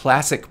very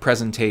classic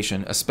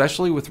presentation,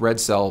 especially with red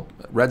cell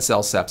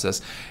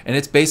sepsis, and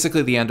it's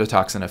basically the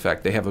endotoxin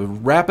effect. They have a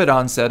rapid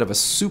onset of a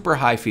super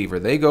high fever.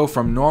 They go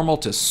from normal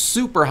to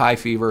super high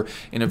fever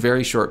in a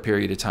very short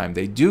period of time.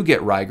 They do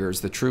get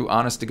rigors, the true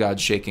honest-to-God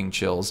shaking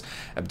chills,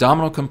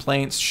 abdominal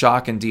complaints,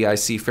 shock, and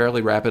DIC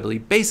fairly rapidly.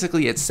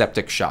 Basically, it's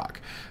septic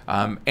shock.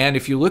 And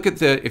if you look at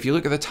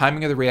the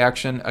timing of the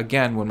reaction,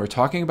 again, when we're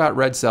talking about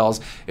red cells,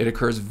 it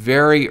occurs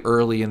very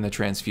early in the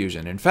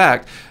transfusion. In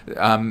fact,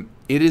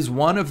 it is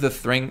one of the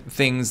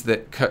things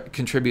that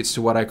contributes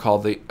to what I call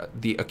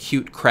the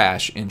acute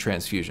crash in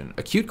transfusion.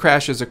 Acute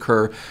crashes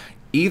occur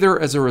either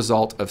as a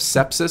result of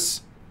sepsis,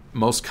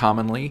 most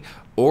commonly,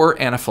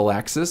 or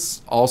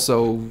anaphylaxis,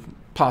 also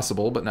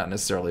possible but not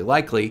necessarily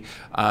likely,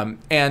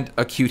 and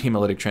acute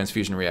hemolytic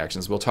transfusion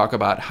reactions. We'll talk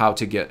about how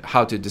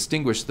to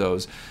distinguish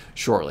those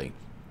shortly.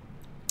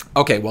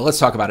 Okay, well, let's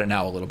talk about it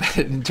now a little bit.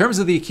 In terms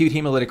of the acute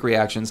hemolytic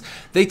reactions,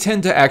 they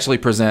tend to actually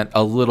present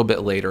a little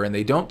bit later, and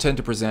they don't tend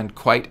to present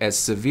quite as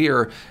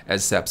severe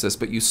as sepsis,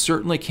 but you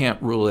certainly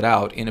can't rule it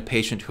out in a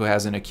patient who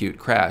has an acute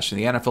crash. And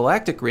the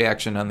anaphylactic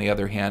reaction, on the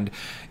other hand,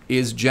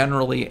 is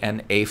generally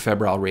an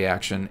afebrile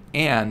reaction,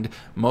 and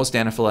most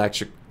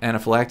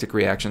anaphylactic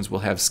reactions will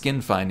have skin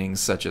findings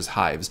such as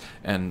hives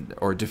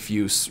or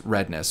diffuse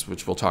redness,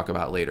 which we'll talk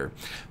about later.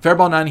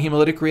 Febrile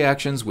non-hemolytic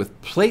reactions with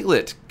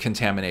platelet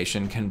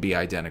contamination can be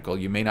identical.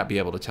 You may not be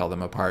able to tell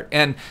them apart,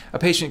 and a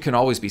patient can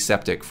always be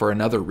septic for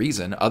another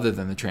reason other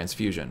than the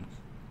transfusion.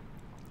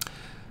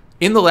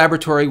 In the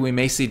laboratory, we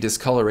may see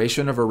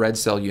discoloration of a red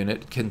cell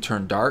unit can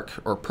turn dark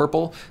or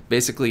purple.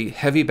 Basically,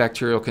 heavy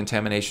bacterial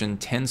contamination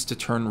tends to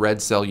turn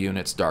red cell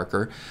units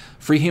darker.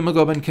 Free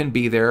hemoglobin can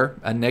be there.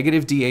 A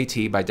negative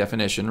DAT by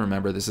definition.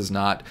 Remember, this is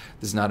not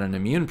an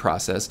immune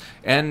process.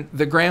 And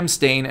the gram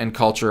stain and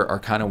culture are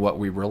kind of what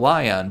we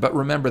rely on. But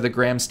remember, the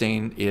gram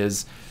stain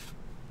is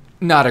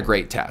not a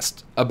great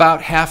test.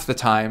 About half the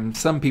time,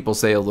 some people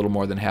say a little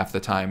more than half the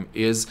time,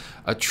 is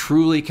a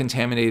truly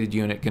contaminated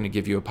unit going to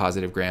give you a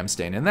positive gram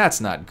stain, and that's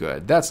not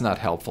good. That's not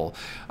helpful.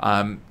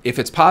 If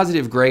it's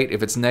positive, great.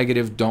 If it's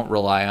negative, don't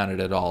rely on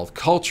it at all.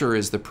 Culture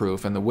is the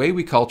proof, and the way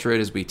we culture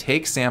it is we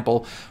take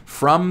sample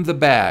from the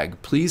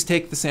bag. Please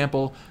take the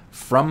sample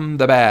from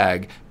the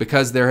bag,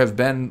 because there have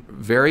been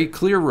very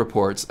clear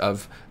reports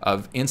of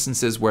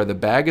instances where the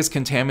bag is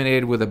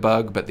contaminated with a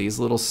bug, but these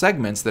little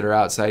segments that are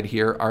outside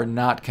here are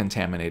not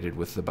contaminated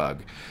with the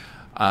bug.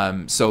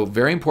 So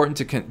very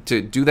important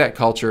to do that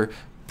culture.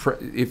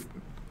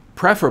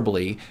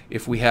 Preferably,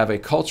 if we have a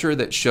culture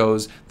that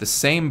shows the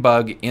same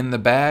bug in the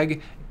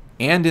bag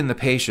and in the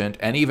patient,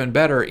 and even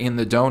better, in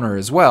the donor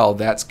as well,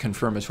 that's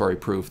confirmatory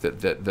proof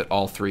that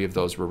all three of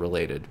those were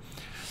related.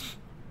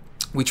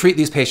 We treat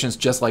these patients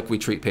just like we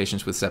treat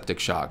patients with septic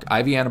shock.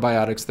 IV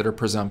antibiotics that are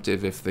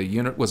presumptive. If the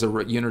unit was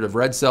a unit of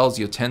red cells,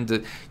 you'll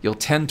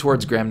tend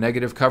towards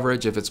gram-negative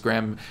coverage. If it's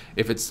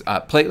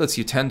platelets,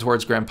 you tend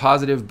towards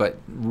gram-positive. But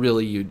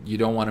really, you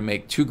don't want to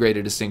make too great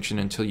a distinction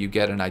until you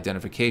get an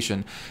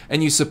identification,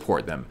 and you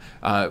support them.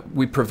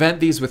 We prevent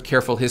these with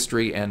careful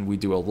history, and we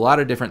do a lot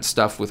of different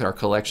stuff with our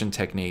collection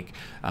technique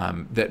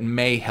that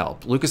may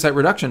help. Leukocyte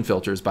reduction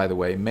filters, by the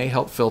way, may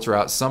help filter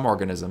out some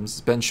organisms.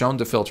 It's been shown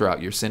to filter out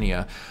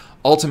Yersinia.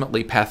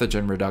 Ultimately,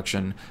 pathogen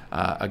reduction,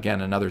 again,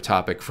 another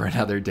topic for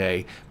another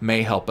day,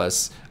 may help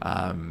us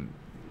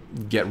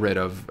get rid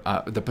of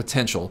the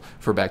potential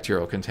for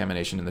bacterial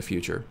contamination in the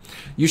future.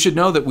 You should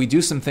know that we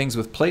do some things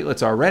with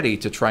platelets already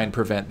to try and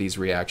prevent these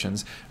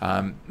reactions.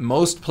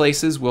 Most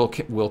places will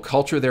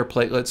culture their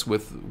platelets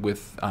with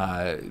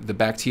the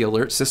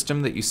BacT-Alert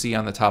system that you see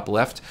on the top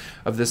left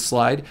of this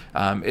slide.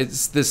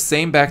 It's the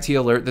same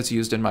BacT-Alert that's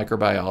used in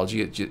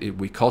microbiology.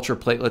 We culture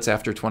platelets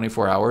after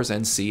 24 hours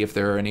and see if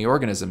there are any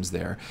organisms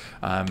there.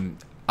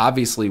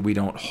 Obviously, we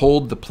don't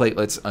hold the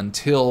platelets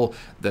until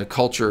the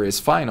culture is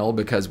final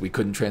because we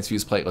couldn't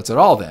transfuse platelets at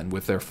all then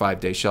with their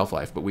 5-day shelf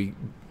life. But we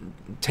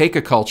take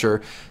a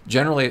culture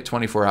generally at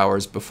 24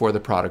 hours before the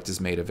product is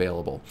made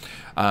available.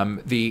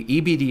 The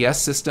EBDS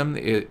system,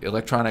 the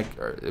electronic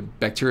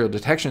bacterial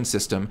detection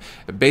system,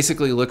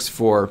 basically looks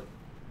for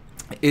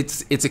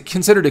it's a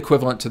considered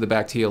equivalent to the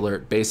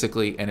Bacti-Alert,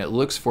 basically, and it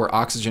looks for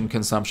oxygen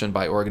consumption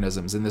by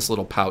organisms in this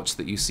little pouch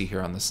that you see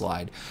here on the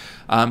slide.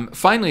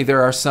 Finally,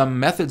 there are some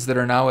methods that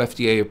are now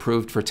FDA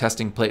approved for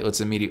testing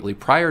platelets immediately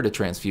prior to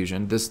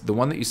transfusion. The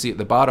one that you see at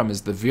the bottom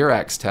is the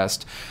Virax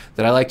test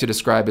that I like to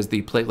describe as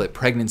the platelet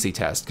pregnancy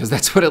test, because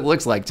that's what it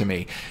looks like to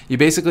me. You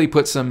basically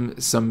put some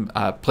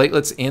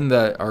platelets in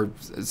or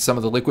some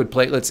of the liquid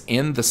platelets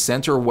in the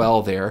center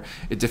well there.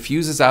 It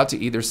diffuses out to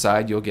either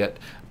side. You'll get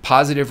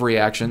positive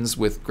reactions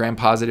with gram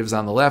positives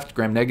on the left,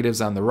 gram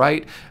negatives on the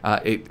right.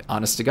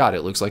 Honest to God,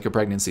 it looks like a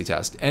pregnancy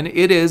test. And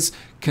it's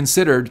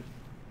considered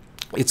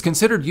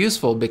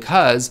useful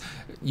because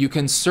you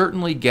can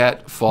certainly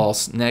get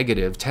false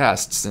negative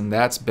tests, and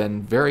that's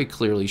been very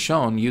clearly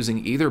shown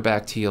using either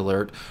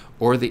Bacti-Alert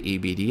or the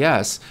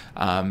EBDS.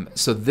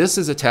 So this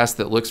is a test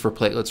that looks for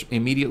platelets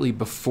immediately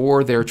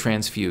before they're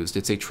transfused.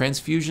 It's a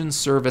transfusion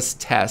service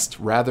test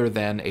rather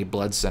than a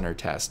blood center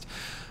test.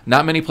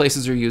 Not many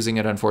places are using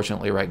it,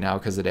 unfortunately, right now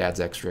because it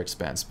adds extra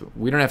expense. But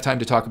we don't have time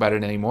to talk about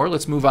it anymore.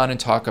 Let's move on and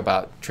talk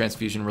about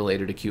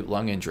transfusion-related acute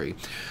lung injury.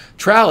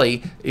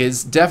 TRALI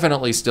is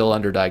definitely still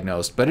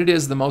underdiagnosed, but it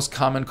is the most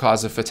common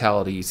cause of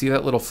fatality. You see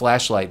that little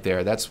flashlight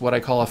there? That's what I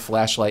call a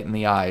flashlight in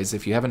the eyes.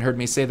 If you haven't heard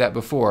me say that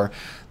before,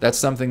 that's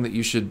something that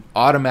you should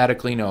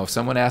automatically know. If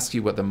someone asks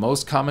you what the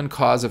most common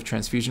cause of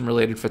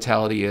transfusion-related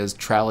fatality is,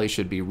 TRALI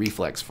should be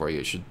reflex for you.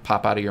 It should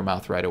pop out of your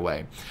mouth right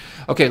away.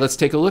 Okay, let's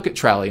take a look at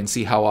TRALI and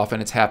see how often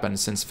it's happened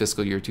since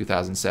fiscal year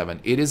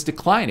 2007. It is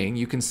declining,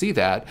 you can see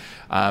that,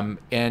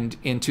 and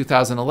in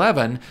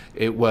 2011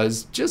 it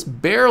was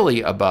just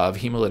barely above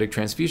hemolytic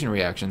transfusion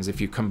reactions.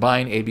 If you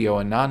combine ABO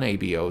and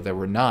non-ABO, there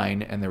were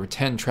 9 and there were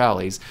 10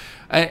 TRALIs,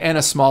 and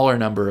a smaller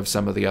number of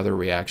some of the other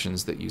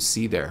reactions that you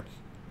see there.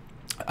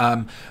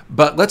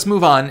 But let's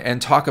move on and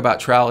talk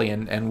about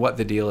TRALI and what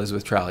the deal is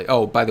with TRALI.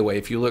 Oh, by the way,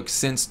 if you look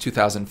since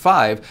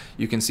 2005,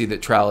 you can see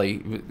that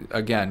TRALI,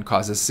 again,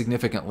 causes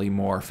significantly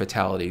more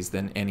fatalities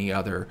than any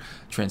other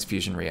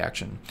transfusion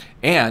reaction.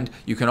 And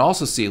you can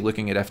also see,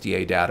 looking at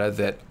FDA data,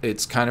 that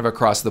it's kind of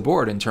across the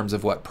board in terms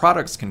of what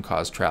products can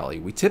cause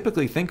TRALI. We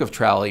typically think of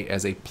TRALI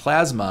as a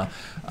plasma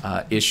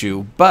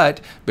issue, but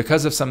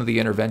because of some of the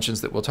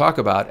interventions that we'll talk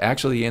about,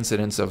 actually the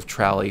incidence of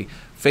TRALI,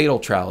 fatal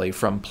TRALI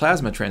from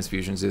plasma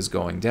transfusions, is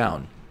going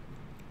down.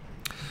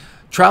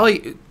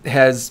 TRALI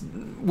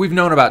we've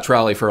known about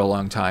TRALI for a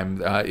long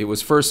time. It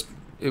was first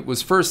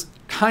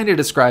kind of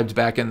described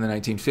back in the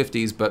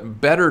 1950s,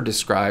 but better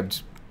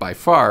described by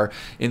far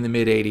in the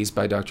mid-'80s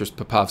by Drs.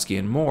 Popovsky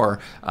and Moore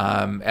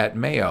at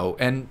Mayo.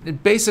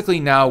 And basically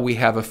now we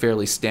have a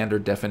fairly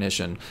standard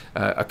definition.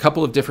 A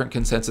couple of different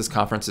consensus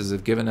conferences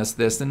have given us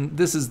this, and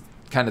this is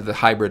kind of the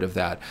hybrid of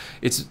that.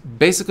 It's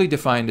basically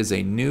defined as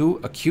a new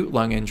acute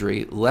lung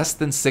injury less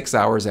than 6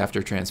 hours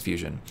after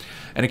transfusion.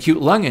 An acute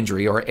lung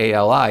injury, or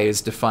ALI,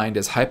 is defined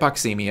as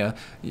hypoxemia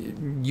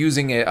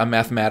using a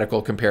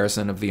mathematical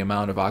comparison of the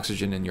amount of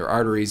oxygen in your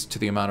arteries to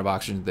the amount of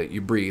oxygen that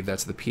you breathe.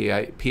 That's the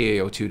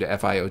PaO2 to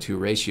FiO2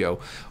 ratio,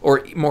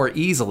 or more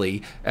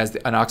easily as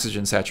an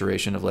oxygen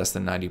saturation of less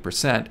than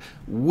 90%,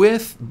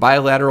 with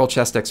bilateral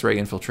chest x-ray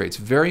infiltrates.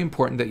 Very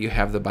important that you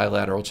have the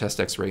bilateral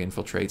chest x-ray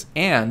infiltrates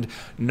and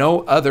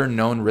no other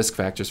known risk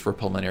factors for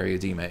pulmonary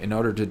edema. In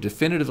order to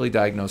definitively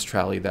diagnose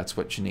TRALI, that's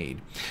what you need.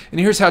 And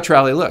here's how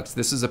TRALI looks.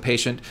 This is a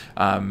patient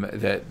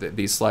that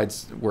these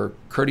slides were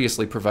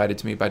courteously provided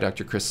to me by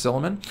Dr. Chris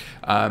Silliman.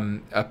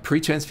 A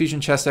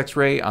pre-transfusion chest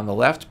x-ray on the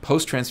left,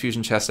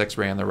 post-transfusion chest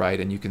x-ray on the right,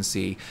 and you can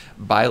see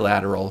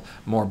bilateral,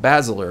 more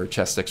basilar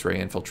chest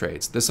x-ray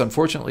infiltrates. This,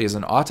 unfortunately, is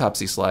an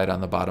autopsy slide on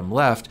the bottom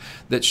left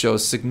that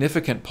shows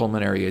significant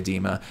pulmonary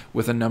edema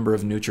with a number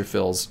of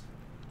neutrophils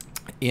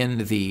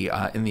in the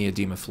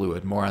edema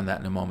fluid. More on that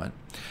in a moment.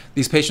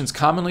 These patients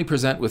commonly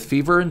present with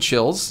fever and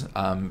chills.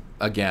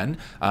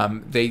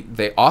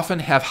 They often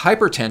have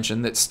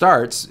hypertension that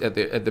starts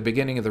at the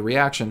beginning of the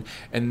reaction,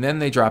 and then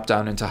they drop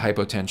down into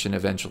hypotension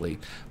eventually.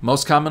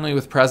 Most commonly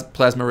with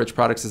plasma-rich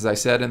products, as I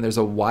said, and there's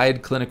a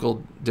wide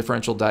clinical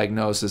differential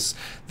diagnosis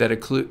that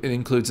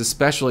includes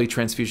especially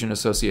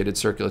transfusion-associated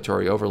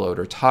circulatory overload,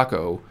 or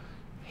TACO.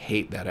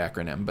 Hate that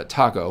acronym, but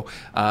TACO,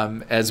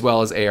 as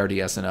well as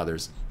ARDS and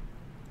others.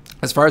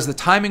 As far as the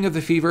timing of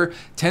the fever,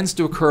 tends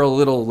to occur a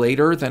little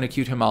later than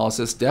acute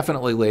hemolysis,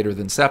 definitely later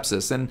than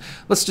sepsis. And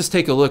let's just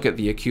take a look at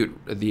the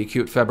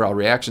acute febrile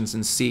reactions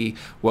and see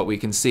what we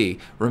can see.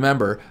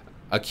 Remember,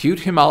 acute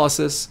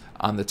hemolysis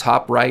on the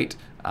top right,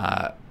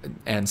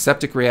 and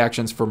septic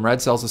reactions from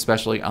red cells,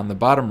 especially on the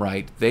bottom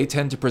right, they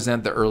tend to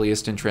present the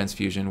earliest in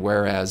transfusion,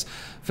 whereas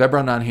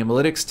febrile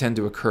non-hemolytics tend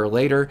to occur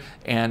later,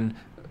 and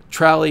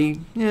TRALI,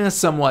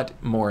 somewhat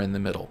more in the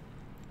middle.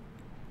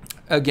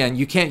 Again,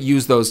 you can't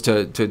use those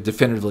to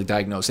definitively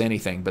diagnose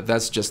anything, but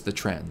that's just the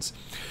trends.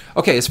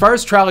 Okay, as far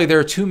as TRALI, there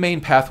are two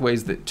main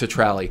pathways to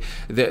TRALI.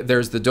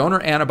 There's the donor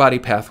antibody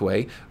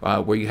pathway,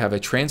 where you have a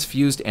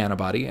transfused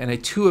antibody, and a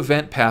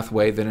two-event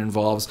pathway that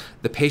involves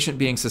the patient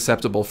being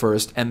susceptible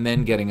first and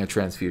then getting a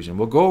transfusion.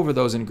 We'll go over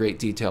those in great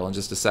detail in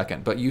just a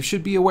second, but you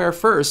should be aware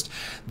first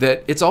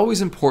that it's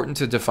always important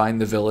to define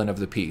the villain of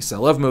the piece. I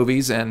love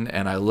movies, and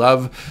I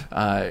love,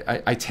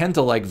 I tend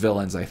to like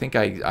villains. I think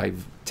I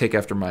take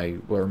after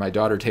my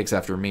daughter takes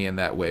after me in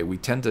that way. We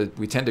tend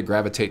to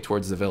gravitate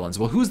towards the villains.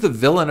 Well, who's the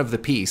villain of the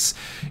piece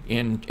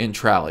in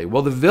TRALI?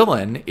 Well, the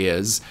villain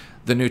is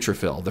the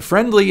neutrophil, the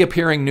friendly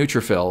appearing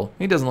neutrophil.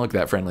 He doesn't look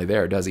that friendly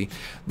there, does he?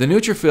 The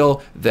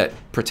neutrophil that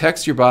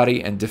protects your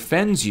body and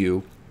defends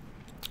you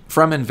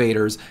from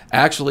invaders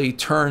actually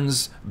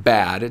turns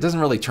bad. It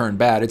doesn't really turn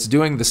bad. It's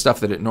doing the stuff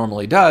that it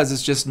normally does.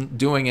 It's just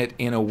doing it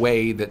in a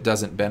way that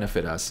doesn't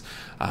benefit us.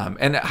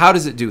 And how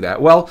does it do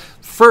that? Well,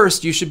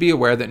 first, you should be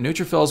aware that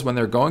neutrophils, when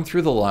they're going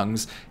through the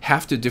lungs,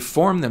 have to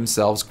deform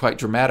themselves quite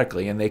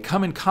dramatically, and they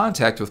come in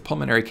contact with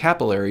pulmonary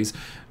capillaries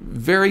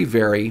very,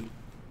 very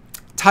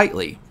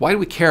tightly. Why do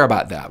we care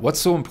about that? What's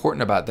so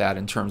important about that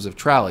in terms of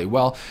TRALI?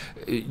 Well,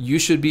 you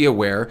should be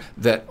aware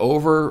that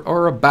over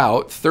or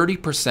about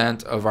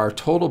 30% of our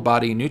total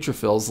body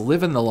neutrophils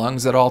live in the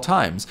lungs at all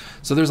times.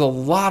 So there's a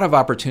lot of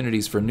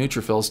opportunities for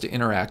neutrophils to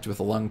interact with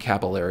the lung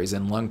capillaries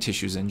and lung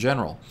tissues in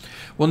general.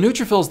 Well,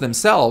 neutrophils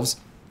themselves,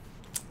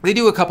 they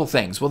do a couple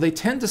things. Well, they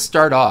tend to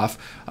start off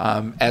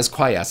as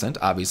quiescent,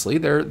 obviously.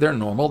 They're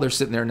normal. They're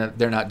sitting there and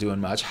they're not doing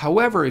much.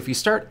 However, if you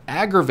start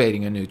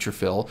aggravating a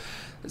neutrophil,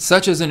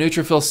 such as a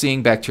neutrophil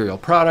seeing bacterial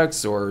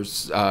products or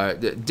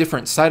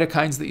different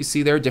cytokines that you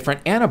see there, different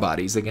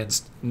antibodies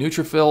against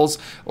neutrophils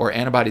or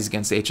antibodies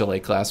against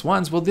HLA class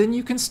 1s, well, then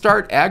you can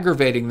start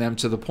aggravating them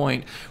to the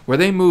point where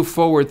they move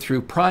forward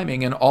through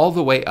priming and all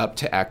the way up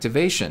to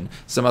activation.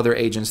 Some other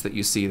agents that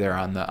you see there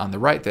on the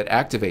right that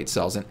activate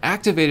cells. And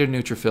activated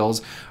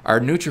neutrophils are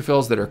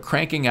neutrophils that are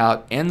cranking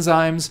out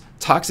enzymes,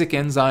 toxic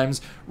enzymes,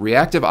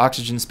 reactive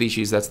oxygen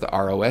species, that's the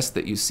ROS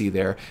that you see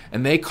there,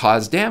 and they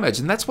cause damage.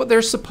 And that's what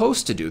they're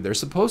supposed to do. They're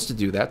supposed to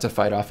do that to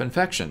fight off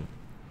infection.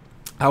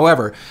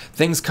 However,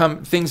 things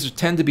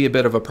tend to be a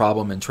bit of a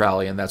problem in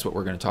TRALI, and that's what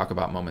we're going to talk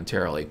about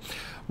momentarily.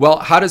 Well,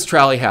 how does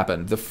TRALI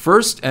happen? The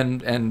first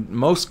and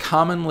most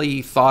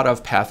commonly thought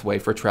of pathway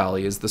for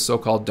TRALI is the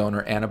so-called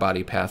donor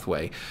antibody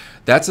pathway.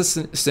 That's a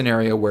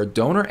scenario where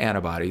donor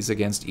antibodies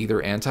against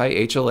either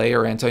anti-HLA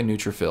or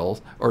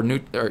anti-neutrophil, or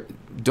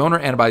donor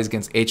antibodies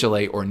against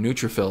HLA or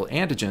neutrophil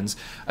antigens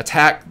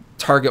attack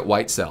target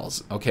white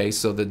cells. Okay,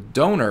 so the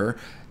donor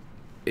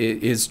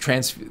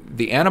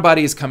the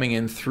antibody is coming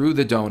in through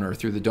the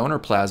donor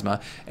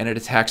plasma, and it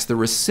attacks the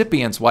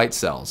recipient's white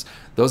cells.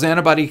 Those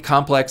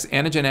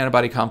antigen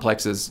antibody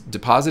complexes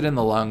deposit in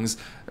the lungs.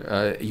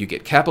 You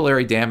get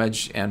capillary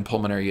damage and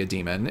pulmonary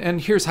edema.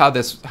 And here's how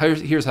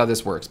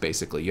this works,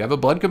 basically. You have a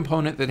blood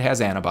component that has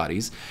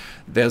antibodies.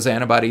 Those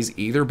antibodies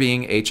either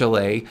being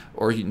HLA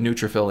or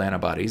neutrophil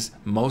antibodies,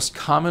 most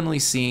commonly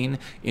seen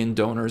in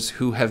donors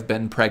who have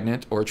been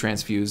pregnant or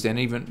transfused, and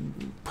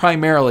even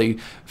primarily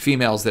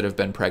females that have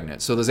been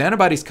pregnant. So those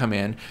antibodies come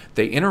in,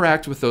 they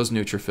interact with those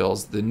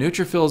neutrophils. The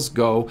neutrophils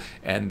go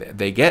and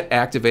they get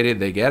activated,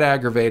 they get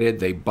aggravated,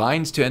 they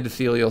bind to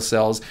endothelial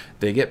cells,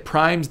 they get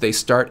primed, they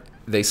start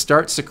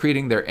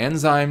secreting their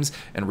enzymes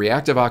and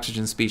reactive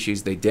oxygen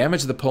species. They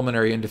damage the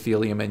pulmonary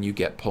endothelium, and you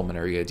get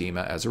pulmonary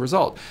edema as a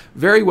result.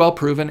 Very well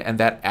proven, and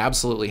that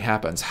absolutely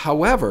happens.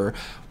 However,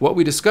 what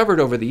we discovered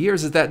over the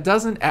years is that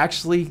doesn't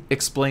actually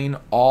explain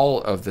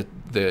all of the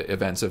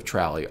events of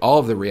TRALI, all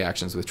of the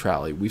reactions with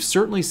TRALI. We've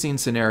certainly seen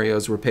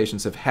scenarios where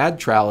patients have had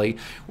TRALI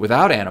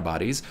without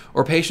antibodies,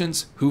 or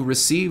patients who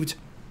received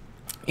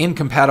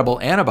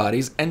incompatible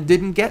antibodies and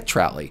didn't get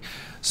TRALI.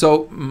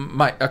 So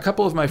a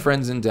couple of my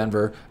friends in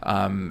Denver,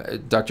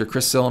 Dr.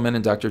 Chris Silliman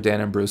and Dr. Dan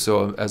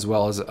Ambruso, as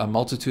well as a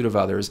multitude of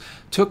others,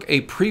 took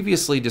a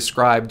previously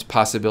described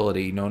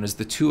possibility known as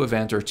the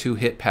two-event or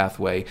two-hit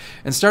pathway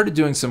and started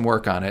doing some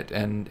work on it.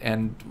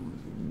 And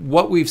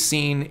what we've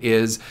seen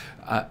is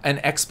an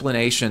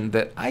explanation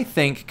that I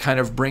think kind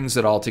of brings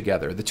it all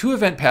together. The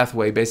two-event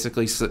pathway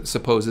basically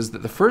supposes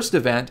that the first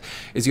event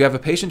is you have a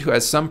patient who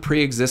has some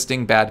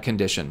pre-existing bad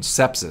condition,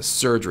 sepsis,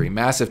 surgery,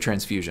 massive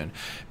transfusion,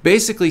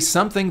 basically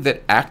something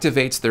that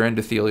activates their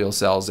endothelial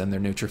cells and their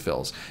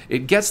neutrophils.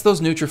 It gets those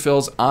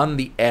neutrophils on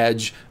the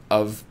edge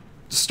of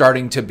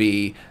starting to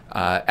be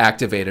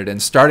activated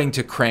and starting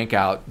to crank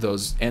out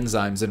those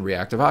enzymes and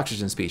reactive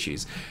oxygen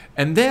species.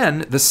 And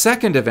then the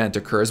second event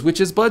occurs,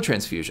 which is blood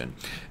transfusion.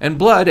 And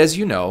blood, as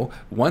you know,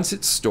 once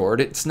it's stored,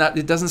 it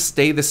doesn't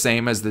stay the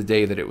same as the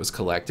day that it was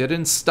collected,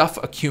 and stuff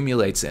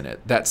accumulates in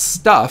it. That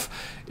stuff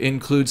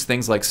includes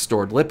things like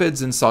stored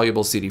lipids and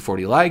soluble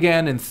CD40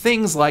 ligand and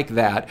things like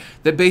that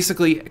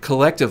basically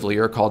collectively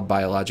are called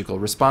biological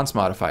response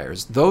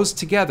modifiers. Those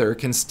together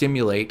can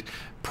stimulate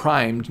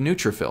primed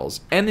neutrophils.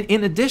 And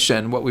in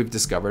addition, what we've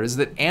discovered is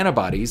that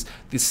antibodies,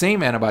 the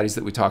same antibodies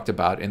that we talked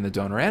about in the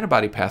donor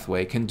antibody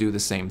pathway, can do the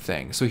same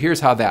thing. So here's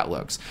how that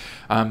looks.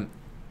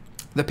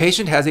 The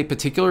patient has a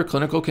particular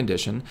clinical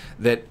condition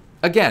that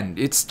again,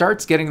 it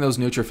starts getting those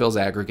neutrophils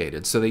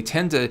aggregated. So they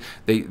tend to,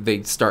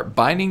 they start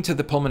binding to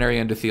the pulmonary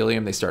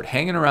endothelium, they start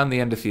hanging around the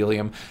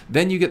endothelium.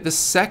 Then you get the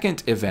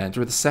second event,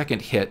 or the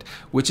second hit,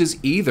 which is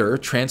either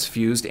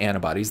transfused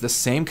antibodies, the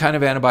same kind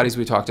of antibodies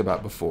we talked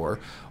about before,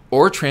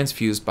 or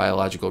transfused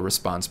biological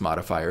response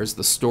modifiers,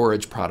 the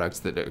storage products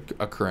that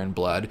occur in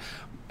blood.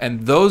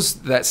 And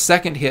that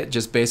second hit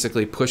just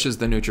basically pushes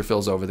the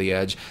neutrophils over the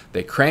edge.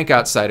 They crank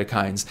out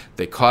cytokines,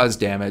 they cause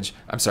damage.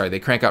 They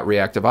crank out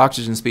reactive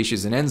oxygen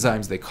species and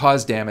enzymes, they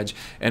cause damage,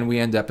 and we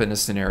end up in a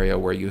scenario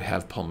where you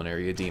have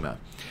pulmonary edema.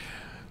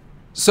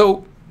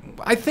 So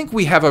I think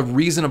we have a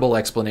reasonable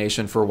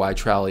explanation for why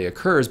TRALI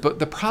occurs, but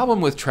the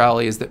problem with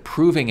TRALI is that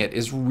proving it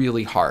is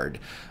really hard.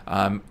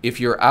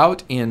 If you're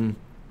out in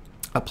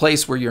a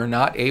place where you're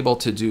not able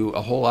to do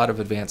a whole lot of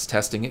advanced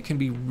testing, it can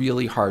be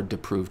really hard to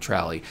prove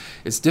TRALI.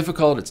 It's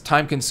difficult, it's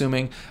time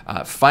consuming,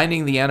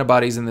 finding the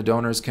antibodies in the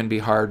donors can be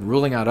hard,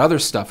 ruling out other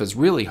stuff is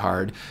really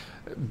hard.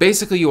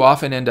 Basically, you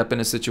often end up in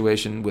a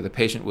situation with a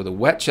patient with a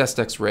wet chest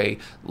x-ray,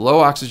 low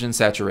oxygen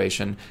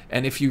saturation,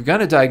 and if you're going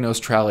to diagnose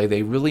TRALI,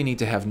 they really need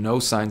to have no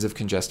signs of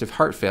congestive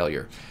heart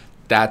failure.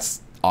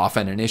 That's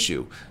often an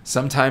issue.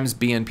 Sometimes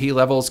BNP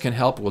levels can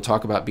help. We'll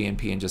talk about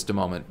BNP in just a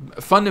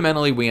moment.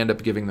 Fundamentally, we end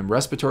up giving them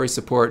respiratory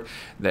support.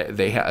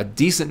 A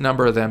decent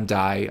number of them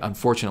die,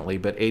 unfortunately,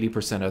 but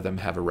 80% of them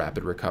have a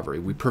rapid recovery.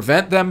 We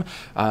prevent them.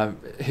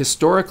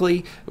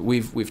 Historically,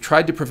 we've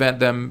tried to prevent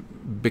them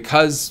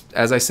because,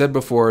 as I said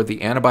before,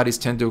 the antibodies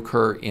tend to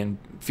occur in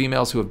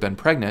females who have been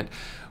pregnant.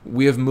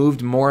 We have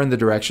moved more in the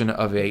direction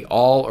of a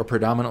all or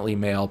predominantly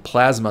male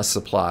plasma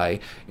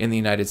supply in the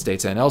United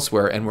States and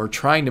elsewhere, and we're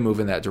trying to move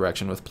in that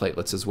direction with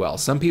platelets as well.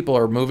 Some people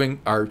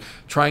are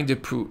trying to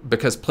prove,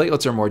 because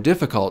platelets are more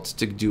difficult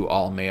to do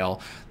all male,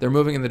 they're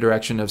moving in the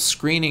direction of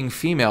screening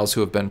females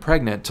who have been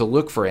pregnant to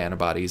look for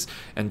antibodies,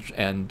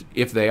 and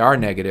if they are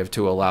negative,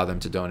 to allow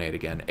them to donate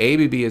again.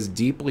 ABB is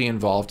deeply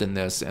involved in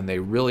this, and they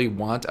really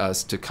want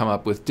us to come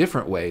up with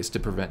different ways to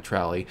prevent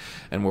TRALI,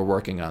 and we're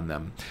working on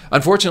them.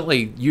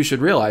 Unfortunately, you should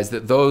realize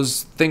that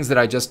those things that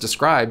I just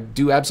described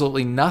do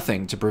absolutely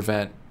nothing to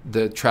prevent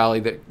the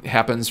TRALI that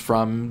happens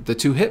from the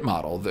two-hit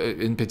model,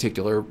 in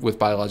particular with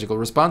biological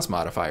response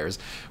modifiers,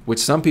 which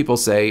some people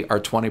say are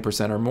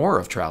 20% or more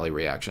of TRALI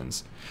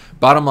reactions.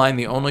 Bottom line,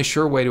 the only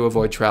sure way to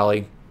avoid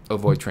TRALI,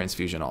 avoid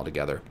transfusion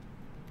altogether.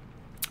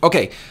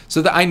 Okay,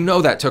 so I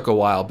know that took a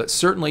while, but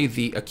certainly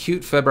the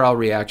acute febrile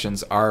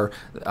reactions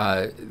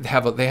they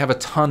have a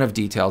ton of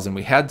details, and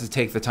we had to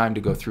take the time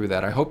to go through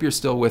that. I hope you're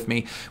still with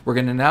me. We're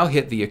going to now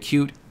hit the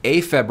acute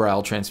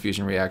afebrile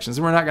transfusion reactions,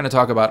 and we're not going to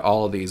talk about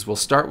all of these. We'll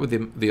start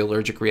with the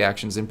allergic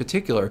reactions, in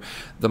particular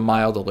the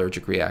mild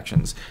allergic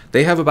reactions.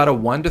 They have about a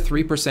 1 to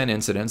 3%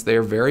 incidence. They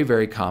are very,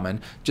 very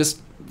common.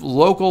 Just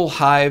local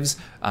hives,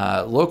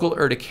 local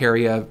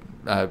urticaria,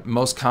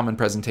 most common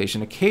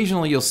presentation.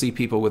 Occasionally you'll see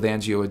people with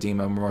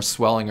angioedema, more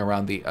swelling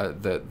around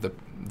the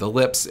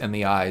lips and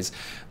the eyes,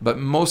 but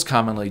most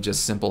commonly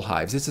just simple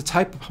hives. It's a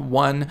type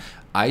 1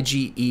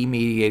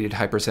 IgE-mediated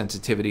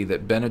hypersensitivity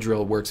that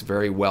Benadryl works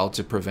very well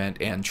to prevent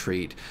and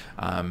treat.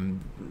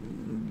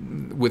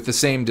 With the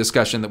same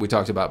discussion that we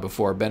talked about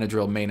before,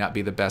 Benadryl may not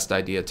be the best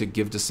idea to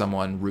give to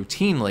someone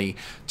routinely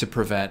to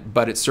prevent,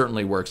 but it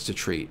certainly works to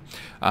treat.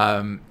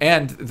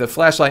 And the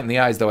flashlight in the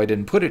eyes, though I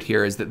didn't put it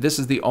here, is that this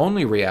is the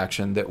only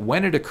reaction that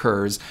when it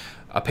occurs,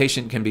 a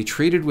patient can be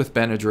treated with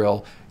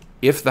Benadryl.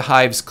 If the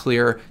hives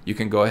clear, you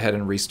can go ahead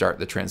and restart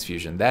the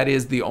transfusion. That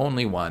is the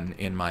only one,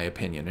 in my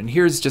opinion. And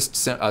here's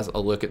just a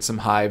look at some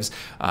hives,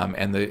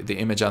 and the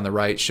image on the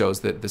right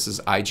shows that this is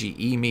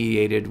IgE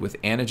mediated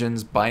with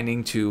antigens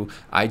binding to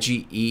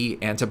IgE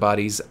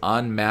antibodies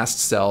on mast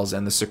cells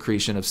and the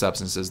secretion of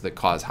substances that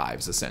cause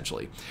hives,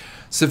 essentially.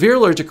 Severe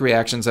allergic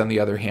reactions, on the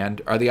other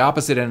hand, are the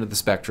opposite end of the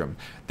spectrum.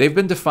 They've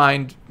been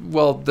defined,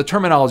 well, the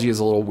terminology is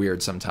a little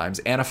weird sometimes.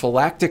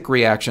 Anaphylactic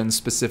reactions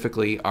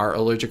specifically are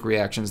allergic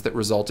reactions that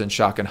result in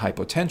shock and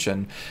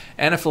hypotension.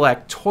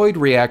 Anaphylactoid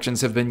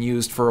reactions have been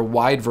used for a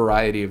wide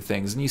variety of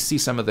things, and you see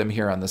some of them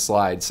here on the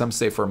slide. Some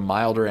say for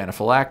milder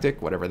anaphylactic,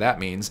 whatever that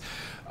means.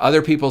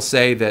 Other people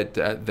say that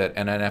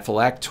an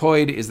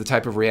anaphylactoid is the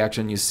type of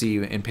reaction you see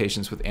in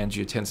patients with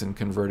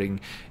angiotensin-converting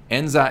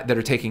enzyme that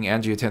are taking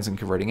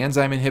angiotensin-converting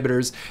enzyme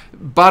inhibitors.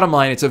 Bottom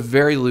line, it's a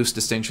very loose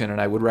distinction, and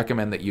I would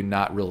recommend that you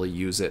not really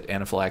use it,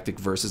 anaphylactic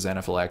versus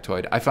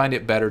anaphylactoid. I find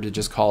it better to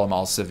just call them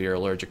all severe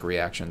allergic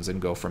reactions and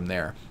go from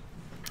there.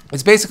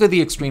 It's basically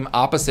the extreme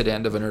opposite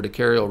end of an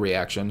urticarial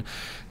reaction.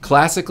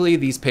 Classically,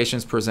 these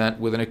patients present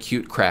with an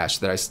acute crash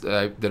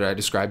that I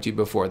described to you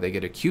before. They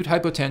get acute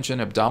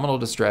hypotension, abdominal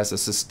distress, a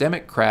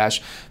systemic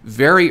crash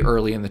very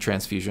early in the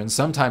transfusion,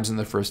 sometimes in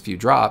the first few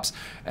drops,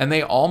 and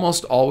they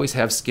almost always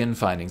have skin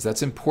findings.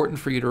 That's important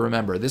for you to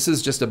remember. This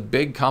is just a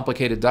big,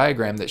 complicated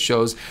diagram that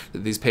shows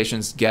that these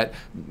patients get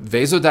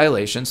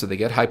vasodilation, so they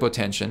get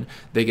hypotension,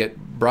 they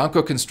get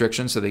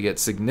bronchoconstriction, so they get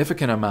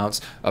significant amounts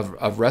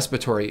of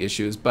respiratory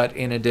issues, but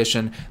in addition,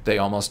 they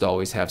almost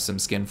always have some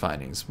skin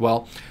findings.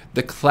 Well,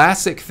 the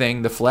classic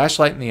thing, the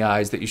flashlight in the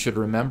eyes that you should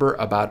remember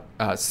about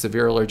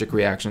severe allergic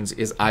reactions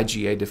is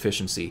IgA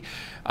deficiency.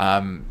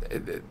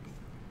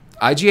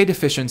 IgA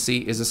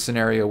deficiency is a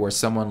scenario where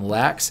someone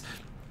lacks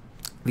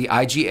the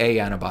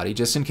IgA antibody.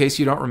 Just in case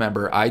you don't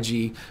remember,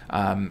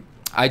 IgM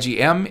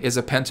is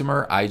a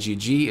pentamer,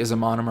 IgG is a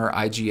monomer,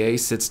 IgA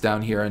sits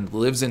down here and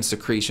lives in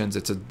secretions.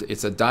 It's a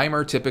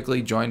dimer,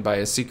 typically joined by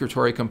a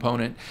secretory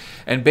component.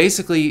 And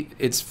basically,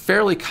 it's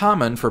fairly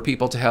common for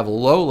people to have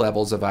low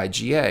levels of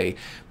IgA,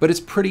 but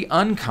it's pretty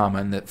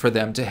uncommon for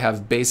them to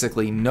have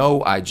basically no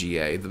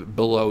IgA,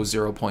 below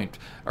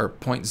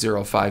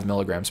 0.05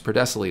 milligrams per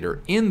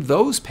deciliter. In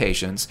those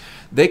patients,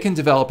 they can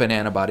develop an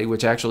antibody,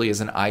 which actually is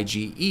an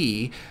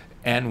IgE,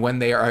 and when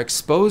they are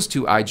exposed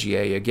to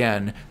IgA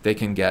again, they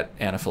can get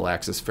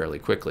anaphylaxis fairly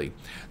quickly.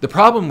 The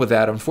problem with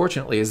that,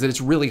 unfortunately, is that it's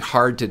really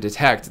hard to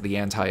detect the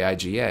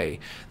anti-IgA.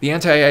 The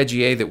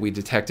anti-IgA that we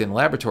detect in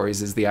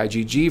laboratories is the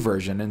IgG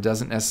version and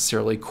doesn't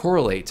necessarily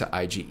correlate to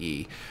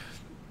IgE.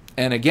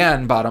 And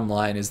again, bottom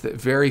line is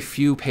that very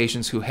few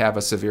patients who have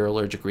a severe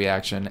allergic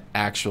reaction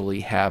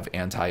actually have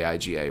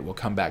anti-IgA. We'll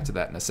come back to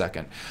that in a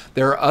second.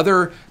 There are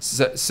other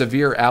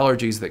severe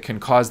allergies that can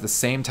cause the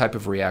same type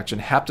of reaction,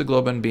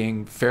 haptoglobin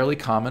being fairly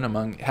common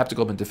among,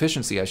 haptoglobin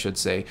deficiency, I should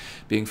say,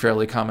 being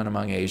fairly common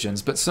among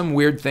Asians, but some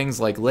weird things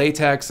like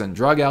latex and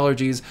drug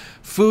allergies,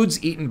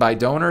 foods eaten by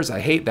donors. I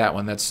hate that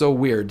one. That's so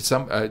weird.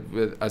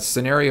 A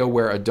scenario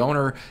where a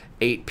donor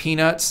ate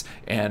peanuts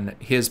and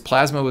his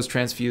plasma was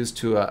transfused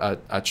to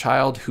a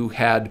child who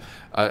had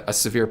a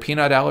severe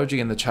peanut allergy,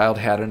 and the child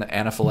had an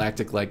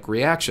anaphylactic-like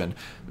reaction.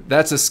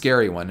 That's a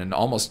scary one and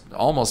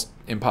almost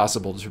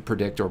impossible to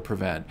predict or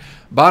prevent.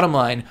 Bottom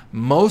line,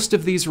 most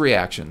of these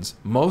reactions,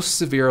 most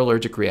severe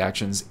allergic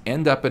reactions,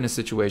 end up in a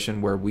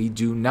situation where we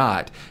do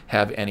not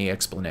have any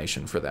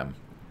explanation for them.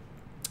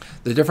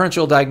 The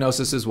differential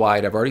diagnosis is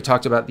wide. I've already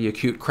talked about the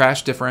acute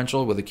crash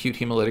differential with acute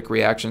hemolytic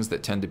reactions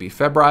that tend to be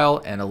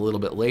febrile, and a little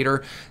bit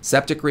later,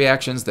 septic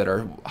reactions that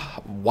are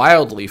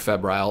wildly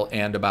febrile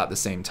and about the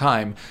same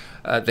time.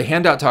 The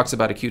handout talks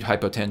about acute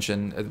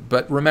hypotension,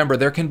 but remember,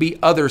 there can be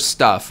other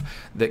stuff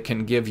that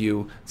can give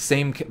you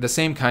the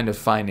same kind of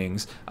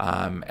findings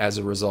as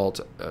a result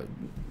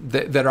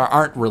that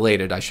aren't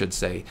related, I should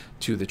say,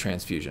 to the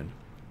transfusion.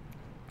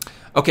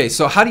 Okay,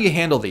 so how do you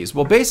handle these?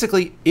 Well,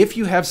 basically, if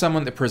you have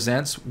someone that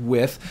presents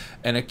with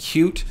an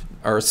acute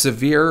or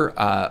severe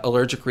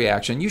allergic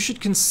reaction, you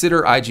should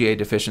consider IgA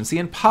deficiency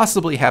and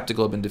possibly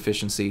haptoglobin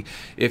deficiency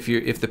if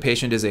the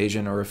patient is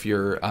Asian, or if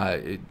you're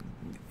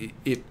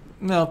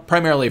no,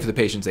 primarily if the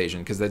patient's Asian,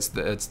 because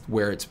that's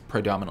where it's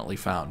predominantly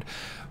found.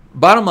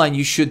 Bottom line,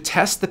 you should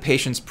test the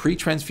patient's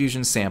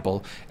pre-transfusion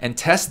sample and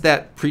test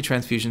that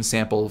pre-transfusion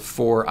sample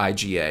for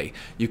IgA.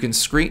 You can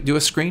do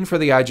a screen for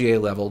the IgA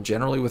level,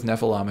 generally with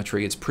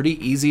nephelometry. It's pretty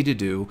easy to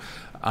do.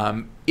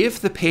 If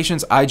the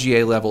patient's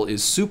IgA level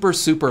is super,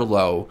 super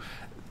low,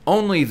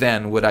 only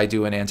then would I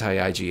do an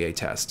anti-IgA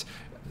test.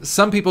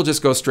 Some people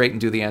just go straight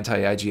and do the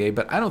anti-IgA,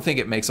 but I don't think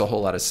it makes a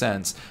whole lot of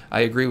sense.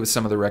 I agree with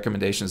some of the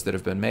recommendations that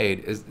have been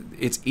made.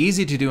 It's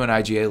easy to do an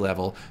IgA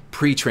level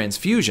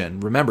pre-transfusion.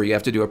 Remember, you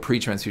have to do a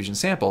pre-transfusion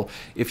sample.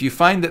 If you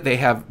find that they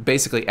have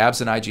basically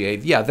absent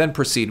IgA, yeah, then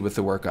proceed with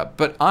the workup.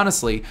 But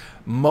honestly,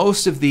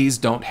 most of these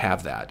don't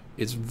have that.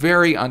 It's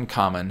very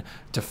uncommon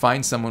to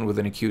find someone with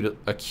an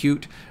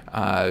acute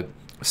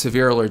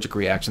severe allergic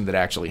reaction that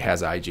actually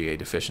has IgA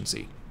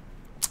deficiency.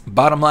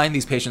 Bottom line,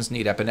 these patients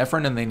need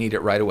epinephrine, and they need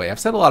it right away.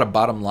 I've said a lot of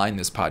bottom line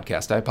this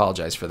podcast. I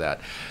apologize for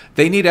that.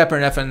 They need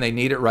epinephrine. They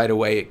need it right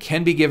away. It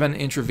can be given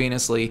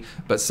intravenously,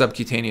 but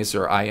subcutaneous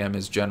or IM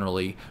is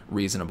generally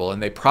reasonable.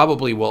 And they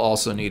probably will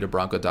also need a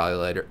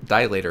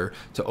bronchodilator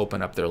to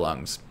open up their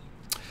lungs.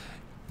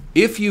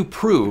 If you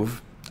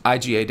prove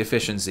IgA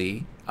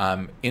deficiency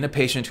in a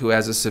patient who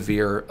has a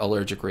severe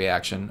allergic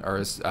reaction,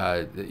 or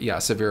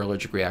severe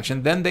allergic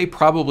reaction, then they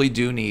probably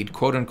do need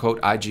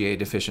quote-unquote IgA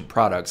deficient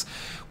products,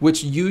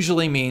 which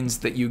usually means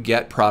that you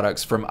get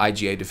products from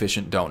IgA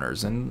deficient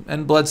donors,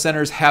 and blood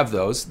centers have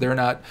those. They're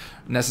not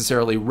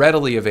necessarily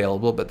readily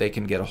available, but they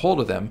can get a hold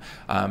of them.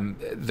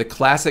 The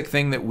classic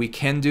thing that we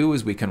can do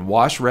is we can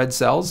wash red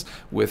cells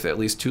with at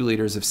least 2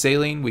 liters of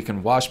saline. We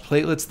can wash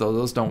platelets, though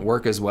those don't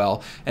work as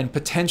well, and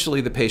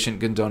potentially the patient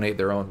can donate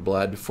their own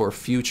blood for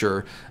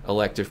future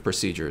elective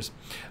procedures.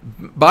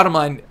 Bottom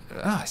line,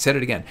 I said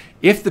it again,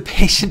 if the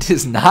patient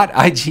is not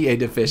IgA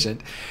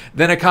deficient,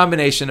 then a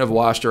combination of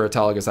washed or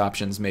autologous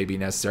options may be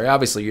necessary.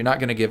 Obviously, you're not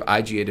going to give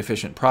IgA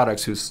deficient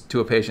products to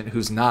a patient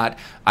who's not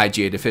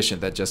IgA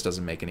deficient. That just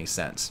doesn't make any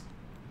sense.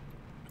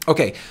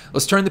 Okay,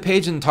 let's turn the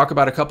page and talk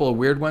about a couple of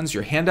weird ones.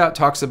 Your handout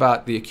talks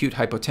about the acute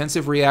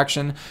hypotensive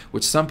reaction,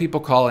 which some people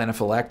call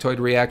anaphylactoid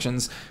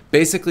reactions.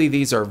 Basically,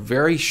 these are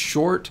very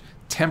short,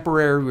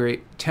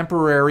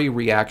 temporary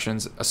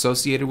reactions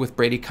associated with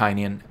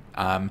bradykinin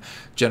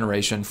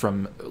generation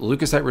from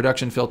leukocyte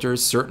reduction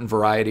filters, certain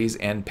varieties,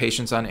 and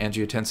patients on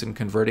angiotensin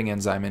converting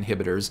enzyme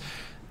inhibitors.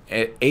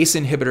 ACE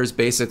inhibitors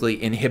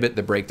basically inhibit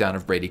the breakdown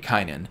of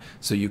bradykinin,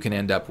 so you can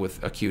end up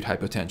with acute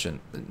hypotension.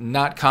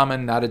 Not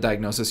common, not a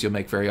diagnosis you'll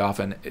make very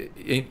often.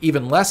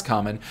 Even less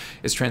common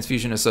is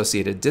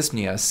transfusion-associated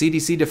dyspnea.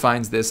 CDC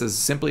defines this as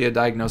simply a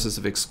diagnosis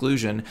of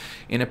exclusion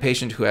in a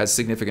patient who has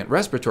significant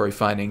respiratory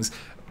findings,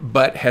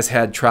 but has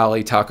had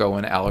trally, taco,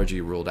 and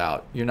allergy ruled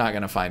out. You're not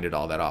going to find it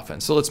all that often.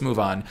 So let's move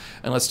on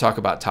and let's talk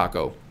about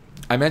taco.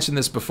 I mentioned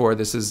this before.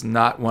 This is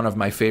not one of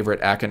my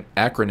favorite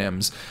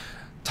acronyms.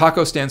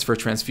 TACO stands for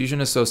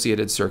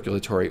transfusion-associated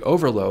circulatory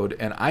overload,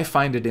 and I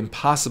find it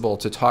impossible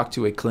to talk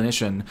to a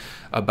clinician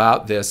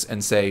about this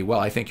and say, well,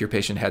 I think your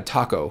patient had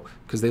TACO,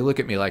 because they look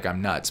at me like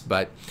I'm nuts.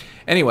 But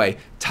anyway,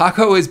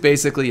 TACO is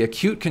basically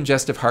acute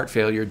congestive heart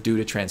failure due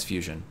to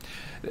transfusion.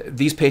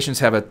 These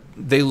patients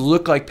they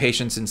look like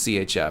patients in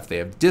CHF. They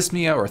have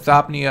dyspnea,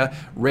 orthopnea,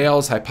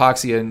 rales,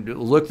 hypoxia, and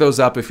look those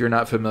up if you're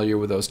not familiar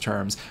with those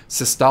terms.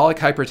 Systolic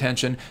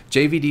hypertension,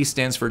 JVD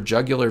stands for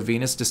jugular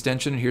venous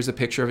distension. Here's a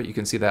picture of it. You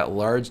can see that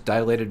large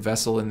dilated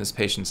vessel in this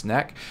patient's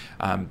neck.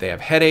 They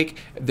have headache.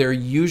 They're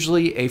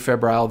usually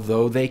afebrile,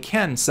 though they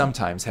can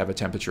sometimes have a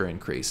temperature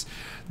increase.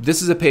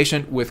 This is a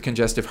patient with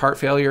congestive heart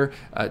failure,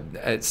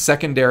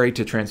 secondary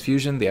to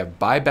transfusion. They have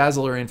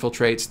bibasilar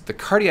infiltrates. The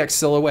cardiac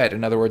silhouette,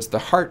 in other words, the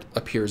heart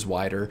appears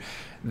wider.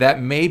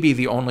 That may be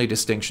the only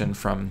distinction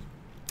from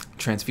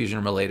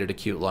transfusion-related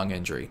acute lung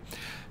injury.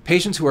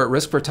 Patients who are at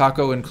risk for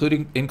TACO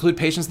include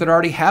patients that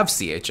already have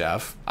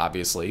CHF,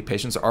 obviously,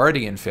 patients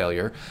already in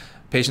failure,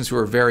 patients who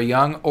are very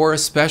young or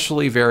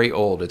especially very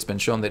old. It's been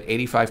shown that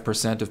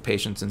 85% of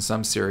patients in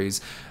some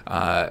series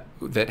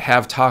that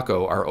have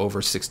TACO are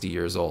over 60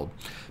 years old.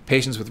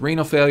 Patients with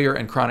renal failure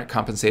and chronic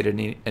compensated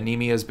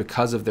anemias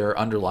because of their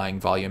underlying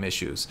volume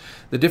issues.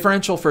 The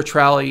differential for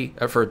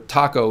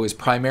TACO is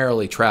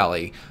primarily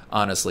trally,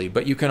 honestly,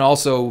 but it can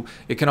also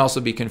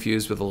be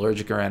confused with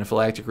allergic or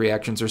anaphylactic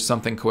reactions or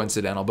something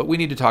coincidental. But we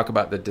need to talk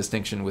about the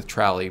distinction with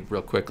trally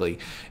real quickly.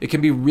 It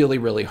can be really,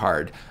 really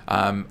hard.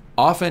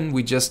 Often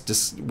we just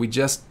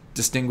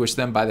distinguish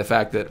them by the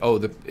fact that, oh,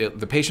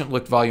 the patient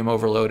looked volume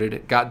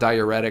overloaded, got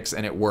diuretics,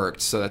 and it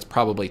worked, so that's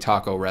probably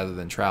TACO rather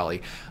than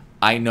trally.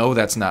 I know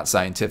that's not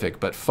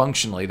scientific, but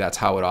functionally that's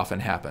how it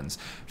often happens.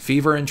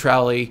 Fever in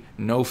trally,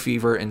 no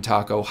fever in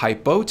TACO,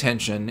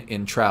 hypotension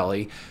in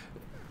trally,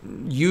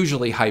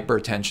 usually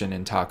hypertension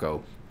in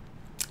TACO.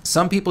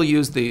 Some people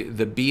use the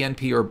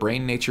BNP or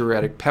brain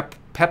natriuretic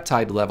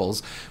peptide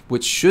levels,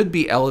 which should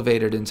be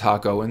elevated in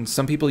TACO, and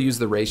some people use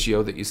the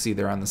ratio that you see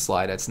there on the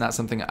slide. It's not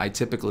something I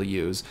typically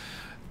use.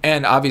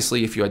 And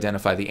obviously, if you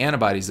identify the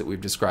antibodies that we've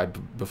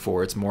described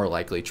before, it's more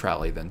likely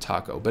trally than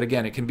TACO. But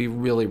again, it can be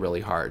really,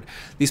 really hard.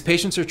 These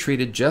patients are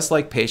treated just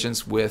like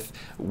patients with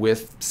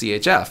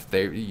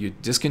CHF. You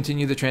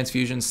discontinue the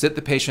transfusion, sit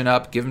the patient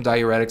up, give them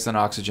diuretics and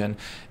oxygen,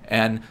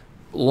 and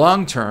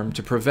long term,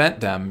 to prevent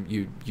them,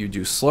 you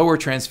do slower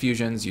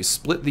transfusions, you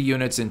split the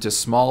units into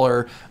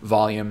smaller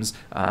volumes,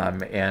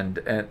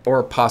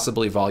 or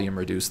possibly volume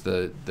reduce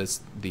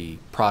the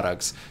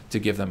products to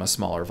give them a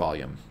smaller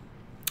volume.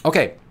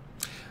 Okay.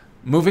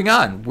 Moving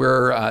on,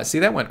 see,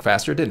 that went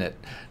faster, didn't it?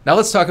 Now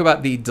let's talk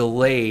about the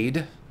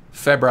delayed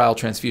febrile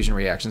transfusion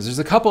reactions. There's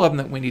a couple of them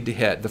that we need to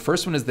hit. The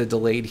first one is the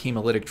delayed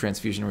hemolytic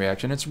transfusion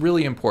reaction. It's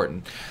really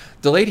important.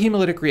 Delayed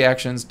hemolytic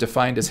reactions,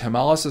 defined as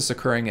hemolysis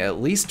occurring at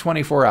least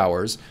 24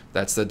 hours,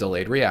 that's the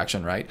delayed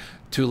reaction, right,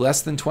 to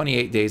less than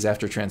 28 days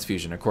after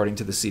transfusion, according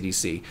to the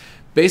CDC.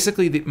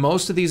 Basically,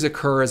 most of these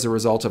occur as a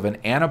result of an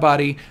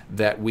antibody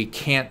that we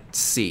can't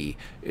see.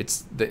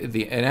 It's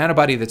an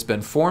antibody that's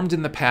been formed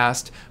in the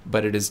past,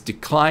 but it has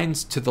declined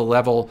to the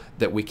level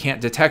that we can't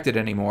detect it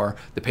anymore.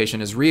 The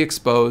patient is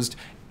re-exposed,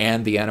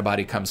 and the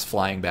antibody comes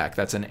flying back.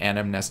 That's an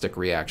anamnestic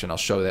reaction. I'll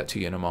show that to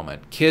you in a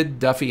moment. KID,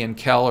 Duffy, and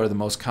Kell are the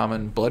most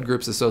common blood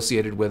groups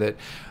associated with it.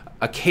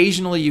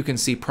 Occasionally, you can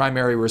see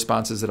primary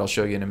responses that I'll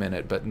show you in a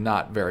minute, but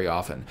not very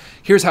often.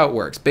 Here's how it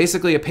works.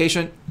 Basically, a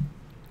patient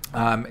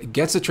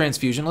gets a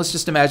transfusion. Let's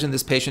just imagine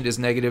this patient is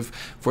negative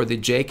for the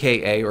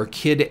JKA or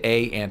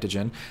KID-A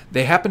antigen.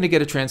 They happen to get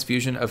a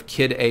transfusion of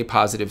KID-A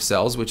positive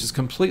cells, which is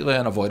completely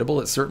unavoidable.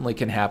 It certainly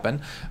can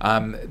happen.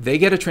 They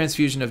get a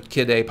transfusion of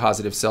KID-A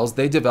positive cells.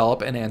 They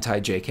develop an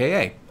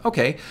anti-JKA.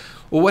 Okay.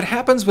 Well, what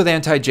happens with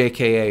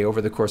anti-JKA over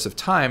the course of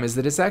time is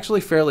that it's actually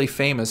fairly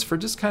famous for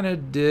just kind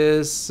of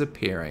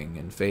disappearing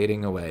and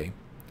fading away.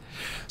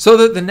 So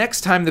that the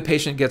next time the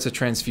patient gets a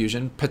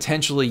transfusion,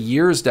 potentially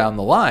years down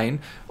the line,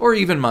 or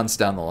even months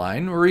down the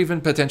line, or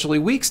even potentially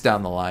weeks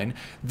down the line,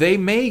 they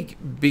may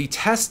be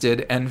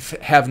tested and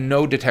have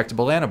no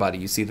detectable antibody.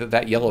 You see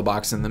that yellow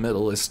box in the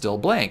middle is still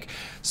blank.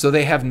 So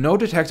they have no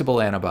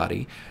detectable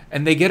antibody,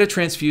 and they get a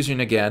transfusion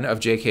again of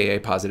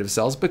JKA positive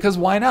cells, because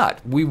why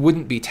not? We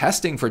wouldn't be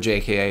testing for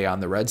JKA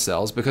on the red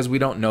cells because we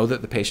don't know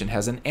that the patient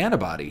has an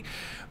antibody.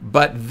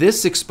 But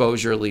this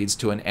exposure leads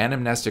to an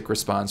anamnestic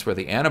response where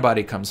the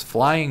antibody comes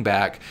flying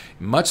back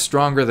much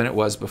stronger than it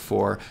was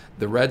before.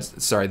 The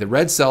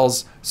red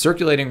cells,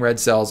 circulating red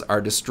cells, are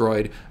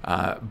destroyed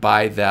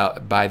by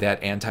that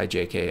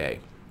anti-JKA.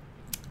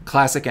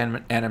 classic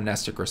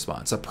anamnestic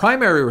response. A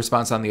primary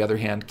response, on the other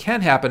hand,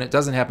 can happen, it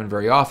doesn't happen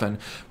very often,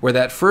 where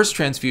that first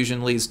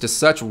transfusion leads to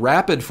such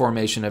rapid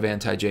formation of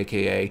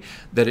anti-JKA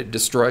that it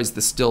destroys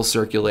the still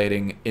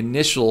circulating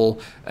initially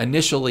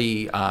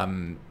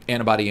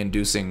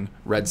antibody-inducing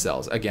red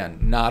cells. Again,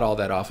 not all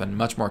that often,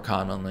 much more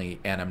commonly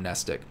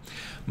anamnestic.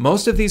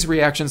 Most of these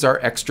reactions are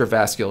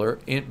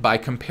extravascular. By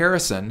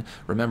comparison,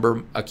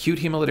 remember, acute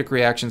hemolytic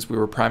reactions, we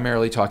were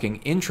primarily talking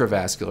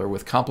intravascular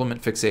with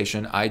complement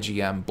fixation,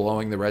 IgM,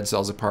 blowing the red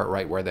cells apart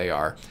right where they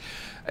are.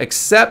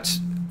 Except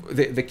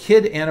the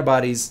KID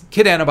antibodies.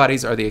 KID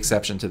antibodies are the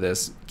exception to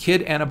this.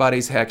 KID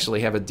antibodies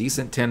actually have a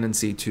decent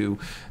tendency to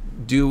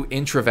do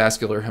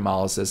intravascular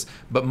hemolysis,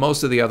 but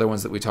most of the other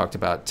ones that we talked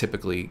about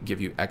typically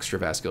give you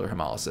extravascular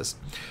hemolysis.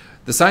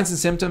 The signs and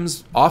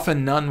symptoms,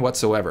 often none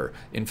whatsoever.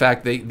 In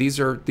fact, these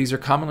are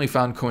commonly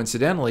found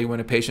coincidentally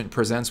when a patient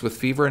presents with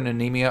fever and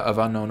anemia of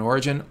unknown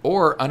origin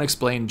or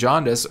unexplained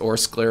jaundice or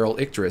scleral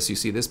icterus. You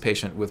see this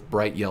patient with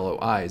bright yellow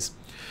eyes.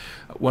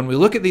 When we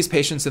look at these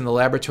patients in the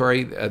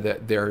laboratory,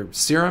 their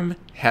serum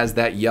has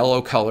that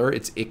yellow color.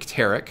 It's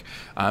icteric.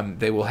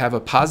 They will have a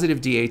positive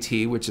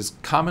DAT, which is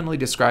commonly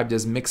described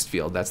as mixed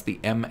field. That's the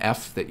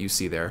MF that you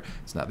see there.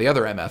 It's not the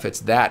other MF, it's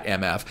that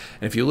MF.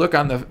 And if you look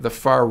on the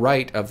far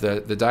right of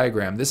the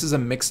diagram, this is a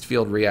mixed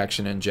field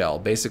reaction in gel.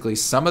 Basically,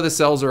 some of the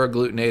cells are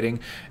agglutinating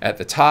at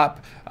the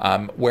top,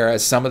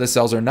 whereas some of the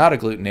cells are not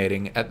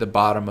agglutinating at the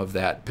bottom of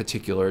that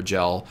particular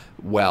gel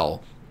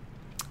well.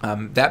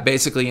 That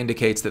basically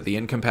indicates that the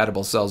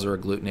incompatible cells are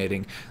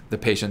agglutinating, the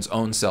patient's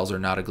own cells are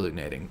not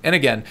agglutinating. And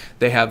again,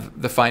 they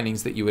have the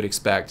findings that you would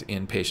expect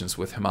in patients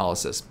with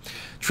hemolysis.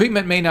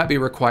 Treatment may not be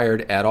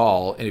required at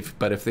all,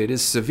 but if it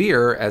is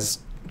severe, as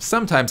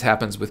sometimes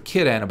happens with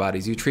KID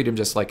antibodies, you treat them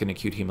just like an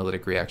acute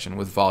hemolytic reaction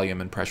with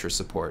volume and pressure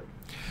support.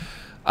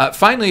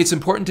 Finally, it's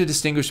important to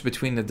distinguish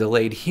between the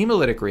delayed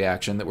hemolytic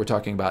reaction that we're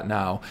talking about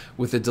now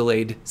with the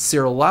delayed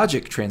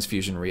serologic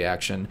transfusion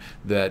reaction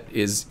that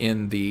is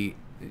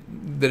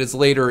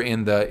later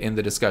in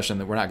the discussion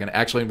that we're not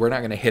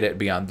going to hit it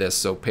beyond this,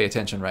 so pay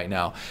attention right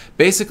now.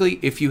 Basically,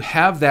 if you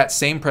have that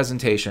same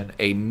presentation,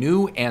 a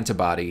new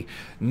antibody,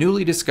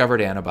 newly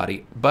discovered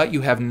antibody, but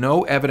you have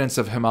no evidence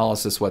of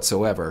hemolysis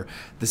whatsoever,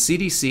 the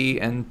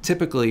CDC and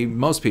typically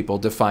most people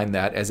define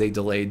that as a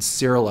delayed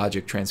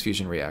serologic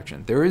transfusion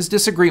reaction. There is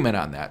disagreement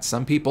on that.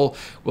 Some people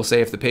will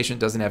say if the patient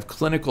doesn't have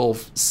clinical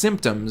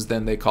symptoms,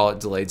 then they call it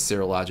delayed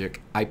serologic.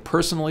 I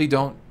personally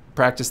don't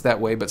practice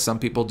that way, but some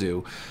people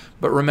do.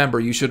 But remember,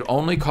 you should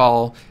only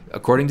call,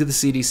 according to the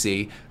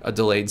CDC, a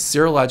delayed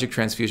serologic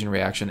transfusion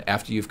reaction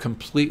after you've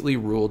completely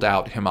ruled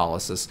out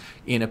hemolysis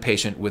in a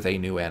patient with a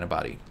new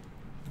antibody.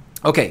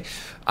 Okay,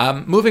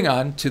 moving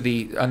on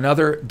to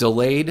another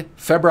delayed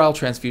febrile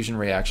transfusion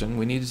reaction,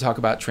 we need to talk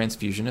about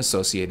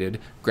transfusion-associated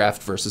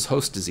graft versus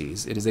host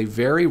disease. It is a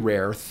very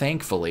rare,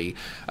 thankfully,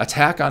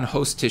 attack on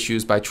host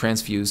tissues by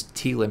transfused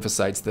T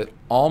lymphocytes that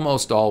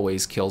almost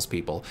always kills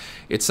people.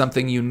 It's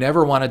something you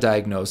never want to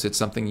diagnose. It's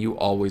something you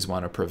always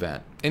want to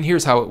prevent. And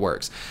here's how it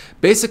works.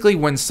 Basically,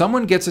 when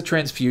someone gets a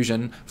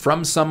transfusion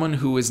from someone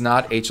who is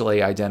not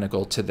HLA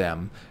identical to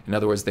them, in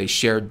other words, they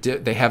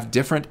have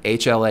different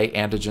HLA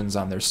antigens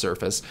on their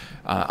surface,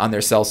 on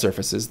their cell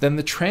surfaces, then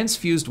the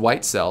transfused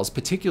white cells,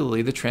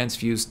 particularly the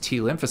transfused T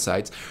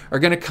lymphocytes, are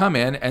going to come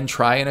in and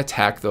try and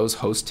attack those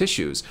host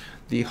tissues.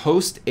 The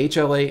host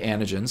HLA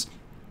antigens,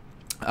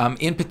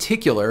 in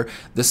particular,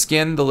 the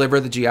skin, the liver,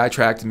 the GI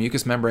tract, the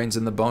mucous membranes,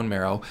 and the bone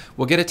marrow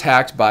will get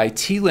attacked by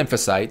T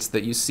lymphocytes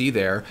that you see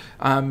there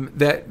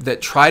that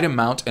try to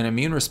mount an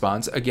immune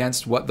response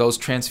against what those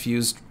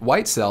transfused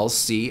white cells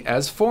see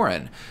as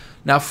foreign.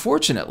 Now,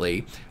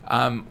 fortunately,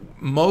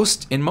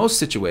 in most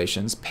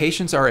situations,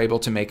 patients are able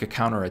to make a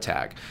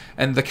counterattack.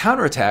 And the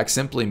counterattack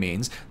simply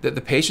means that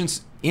the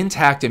patient's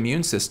intact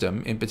immune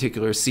system, in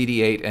particular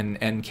CD8 and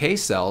NK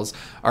cells,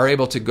 are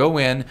able to go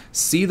in,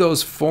 see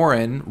those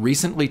foreign,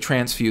 recently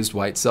transfused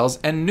white cells,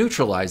 and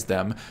neutralize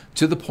them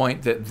to the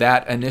point that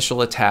that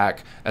initial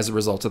attack, as a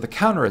result of the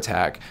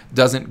counterattack,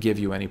 doesn't give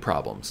you any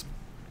problems.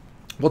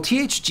 Well,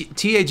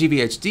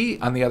 TA-GVHD,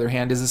 on the other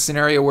hand, is a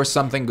scenario where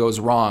something goes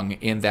wrong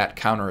in that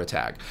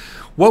counterattack.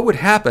 What would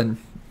happen,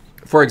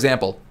 for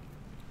example,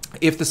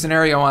 if the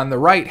scenario on the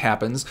right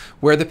happens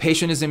where the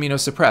patient is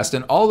immunosuppressed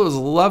and all those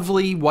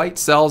lovely white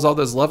cells, all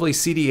those lovely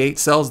CD8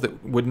 cells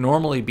that would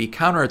normally be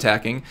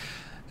counterattacking,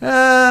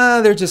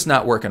 they're just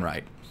not working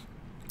right.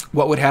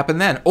 What would happen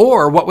then?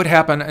 Or what would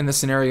happen in the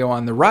scenario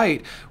on the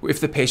right if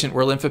the patient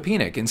were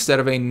lymphopenic?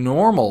 Instead of a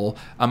normal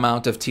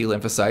amount of T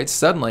lymphocytes,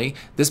 suddenly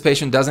this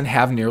patient doesn't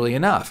have nearly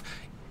enough.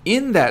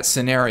 In that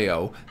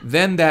scenario,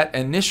 then that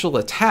initial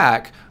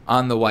attack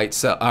on the white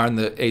cell, on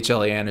the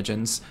HLA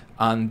antigens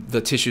on the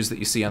tissues that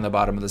you see on the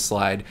bottom of the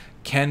slide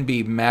can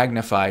be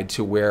magnified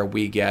to where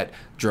we get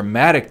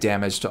dramatic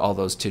damage to all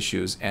those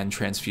tissues and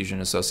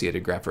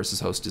transfusion-associated graft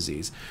versus host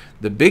disease.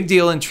 The big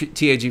deal in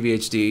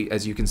TA-GVHD,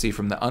 as you can see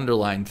from the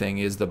underlying thing,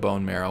 is the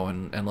bone marrow,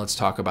 and let's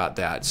talk about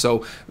that.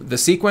 So the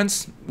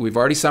sequence, we've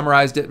already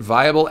summarized it: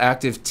 viable,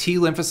 active T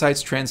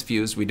lymphocytes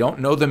transfused. We don't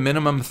know the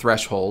minimum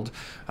threshold.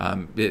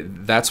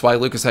 That's why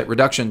leukocyte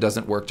reduction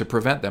doesn't work to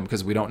prevent them,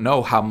 because we don't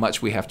know how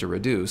much we have to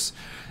reduce.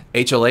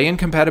 HLA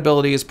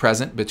incompatibility is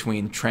present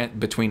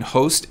between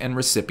host and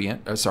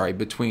recipient,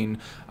 between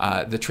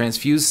the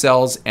transfused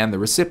cells and the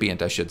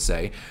recipient, I should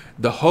say.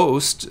 The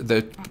host,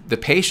 the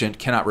patient,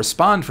 cannot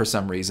respond for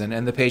some reason,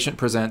 and the patient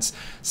presents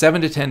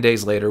 7 to 10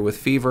 days later with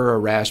fever, a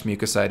rash,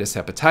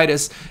 mucositis,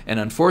 hepatitis, and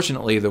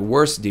unfortunately the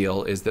worst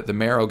deal is that the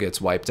marrow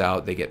gets wiped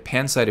out, they get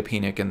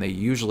pancytopenic, and they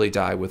usually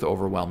die with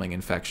overwhelming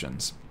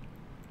infections.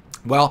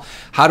 Well,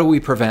 how do we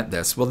prevent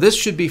this? Well, this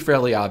should be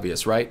fairly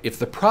obvious, right? If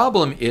the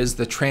problem is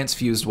the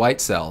transfused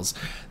white cells,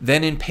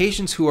 then in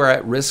patients who are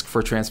at risk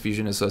for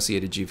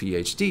transfusion-associated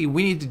GVHD,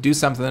 we need to do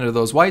something to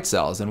those white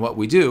cells. And what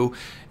we do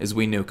is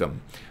we nuke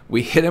them.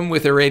 We hit them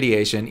with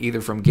irradiation,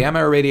 either from gamma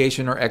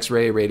irradiation or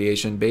X-ray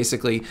irradiation,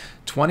 basically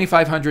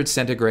 2500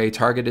 centigrade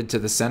targeted to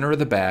the center of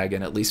the bag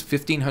and at least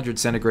 1500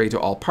 centigrade to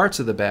all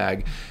parts of the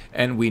bag,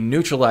 and we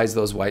neutralize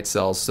those white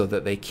cells so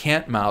that they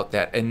can't mount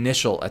that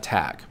initial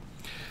attack.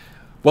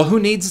 Well,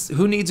 who needs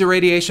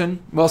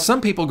irradiation? Well,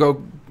 some people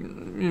go,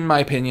 in my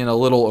opinion, a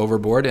little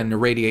overboard and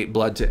irradiate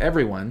blood to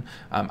everyone.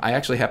 I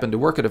actually happen to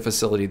work at a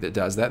facility that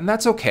does that, and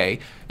that's okay.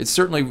 It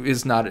certainly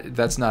is not,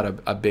 that's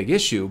not a big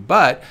issue,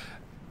 but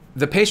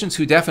the patients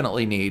who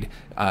definitely need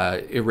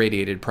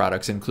irradiated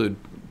products include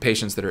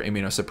patients that are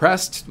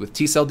immunosuppressed with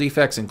T-cell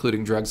defects,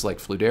 including drugs like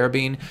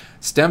fludarabine,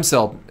 stem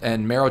cell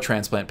and marrow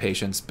transplant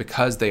patients,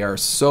 because they are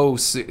so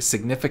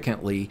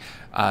significantly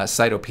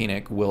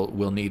cytopenic,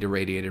 will need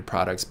irradiated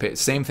products.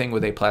 Same thing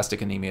with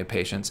aplastic anemia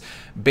patients.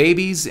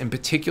 Babies, in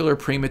particular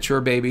premature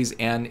babies,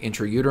 and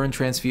intrauterine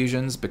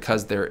transfusions,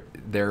 because their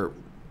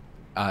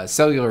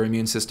cellular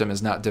immune system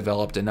is not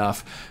developed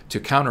enough to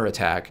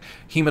counterattack.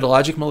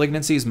 Hematologic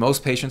malignancies,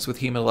 most patients with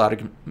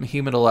hematologic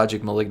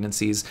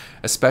malignancies,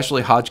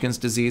 especially Hodgkin's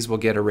disease, will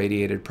get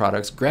irradiated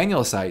products.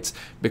 Granulocytes,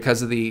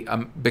 because of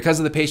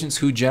the patients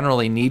who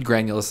generally need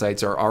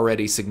granulocytes are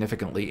already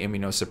significantly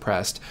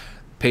immunosuppressed.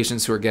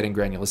 Patients who are getting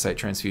granulocyte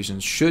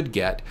transfusions should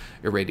get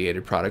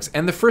irradiated products.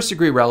 And the first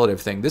degree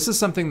relative thing, this is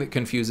something that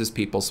confuses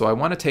people. So I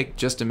want to take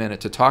just a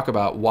minute to talk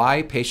about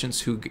why patients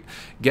who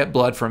get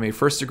blood from a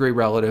first degree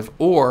relative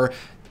or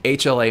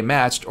HLA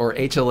matched or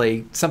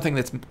HLA, something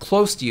that's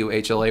close to you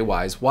HLA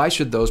wise, why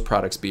should those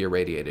products be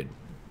irradiated?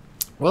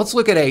 Well, let's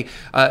look at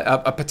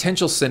a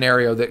potential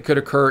scenario that could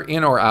occur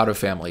in or out of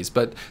families,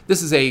 but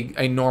this is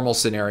a normal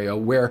scenario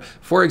where,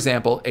 for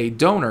example, a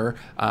donor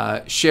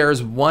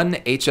shares one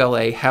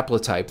HLA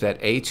haplotype, that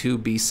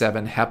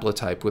A2B7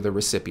 haplotype, with a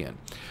recipient.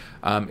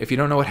 If you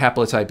don't know what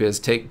haplotype is,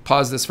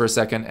 pause this for a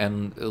second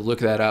and look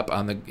that up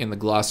in the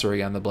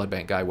glossary on the Blood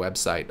Bank Guy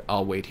website.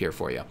 I'll wait here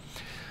for you.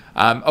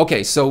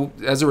 Okay, so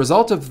as a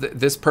result of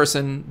this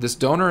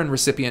donor and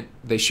recipient,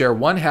 they share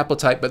one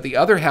haplotype, but the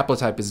other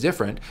haplotype is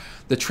different.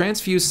 The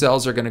transfused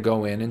cells are going to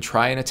go in and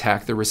try and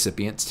attack the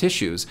recipient's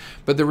tissues.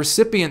 But the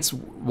recipient's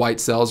white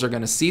cells are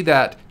going to see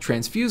that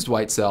transfused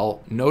white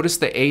cell, notice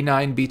the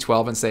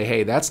A9B12 and say,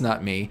 hey, that's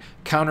not me.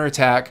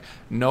 Counterattack,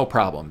 no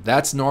problem.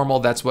 That's normal.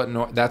 That's what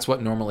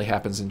normally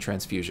happens in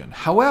transfusion.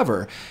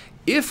 However,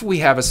 if we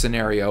have a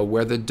scenario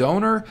where the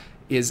donor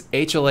is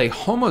HLA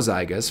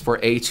homozygous for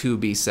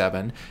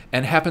A2B7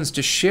 and happens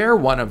to share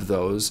one of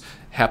those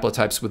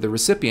haplotypes with the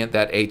recipient,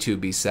 that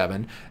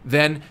A2B7,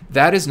 then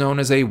that is known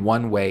as a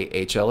one-way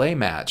HLA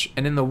match.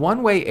 And in the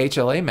one-way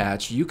HLA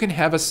match, you can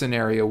have a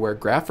scenario where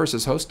graft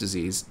versus host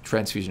disease,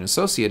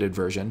 transfusion-associated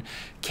version,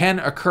 can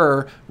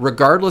occur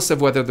regardless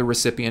of whether the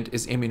recipient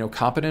is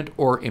immunocompetent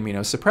or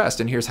immunosuppressed.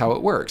 And here's how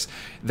it works.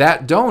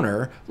 That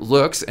donor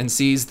looks and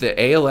sees the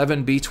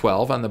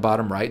A11B12 on the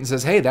bottom right and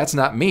says, hey, that's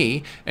not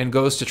me, and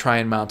goes to try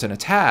and mount an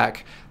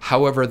attack.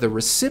 However, the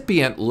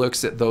recipient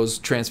looks at those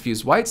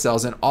transfused white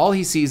cells and all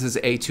he sees is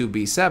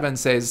A2B7,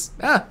 says,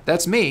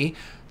 that's me,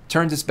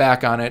 turns its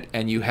back on it,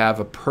 and you have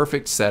a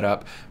perfect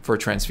setup for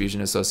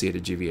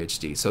transfusion-associated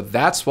GVHD. So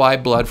that's why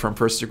blood from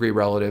first-degree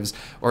relatives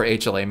or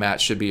HLA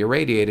match should be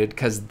irradiated,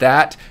 because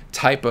that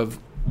type of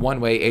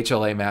one-way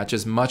HLA match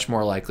is much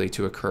more likely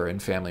to occur in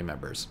family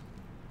members.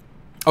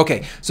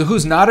 Okay, so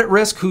who's not at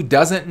risk? Who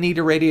doesn't need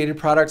irradiated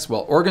products?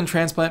 Well, organ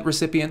transplant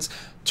recipients,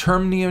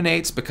 term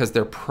neonates, because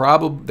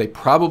they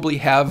probably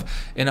have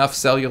enough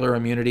cellular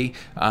immunity,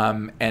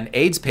 and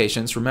AIDS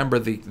patients. Remember,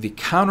 the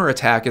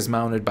counterattack is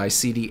mounted by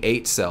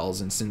CD8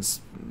 cells, and since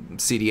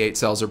CD8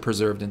 cells are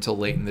preserved until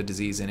late in the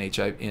disease in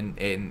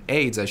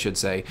AIDS, I should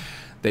say,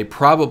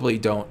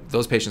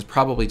 those patients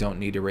probably don't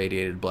need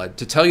irradiated blood.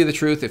 To tell you the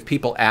truth, if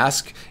people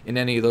ask in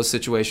any of those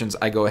situations,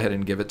 I go ahead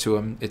and give it to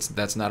them.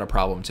 That's not a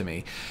problem to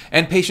me.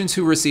 And patients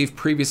who receive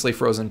previously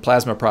frozen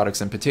plasma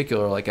products in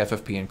particular, like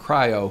FFP and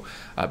cryo,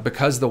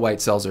 because the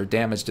white cells are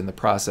damaged in the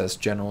process,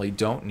 generally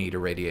don't need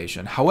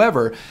irradiation.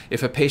 However,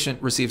 if a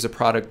patient receives a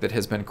product that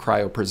has been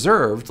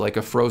cryopreserved, like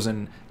a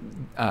frozen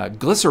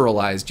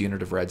glycerolized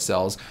unit of red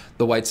cells,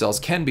 the white cells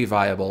can be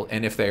viable,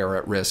 and if they are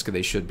at risk,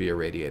 they should be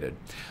irradiated.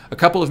 A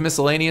couple of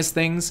miscellaneous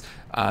things.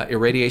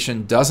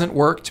 Irradiation doesn't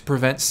work to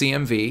prevent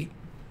CMV.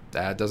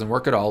 That doesn't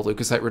work at all.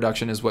 Leukocyte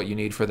reduction is what you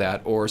need for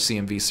that, or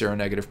CMV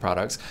seronegative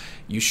products.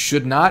 You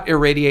should not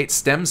irradiate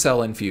stem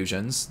cell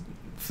infusions.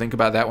 Think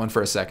about that one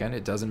for a second.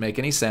 It doesn't make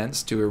any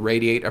sense to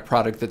irradiate a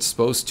product that's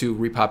supposed to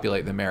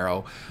repopulate the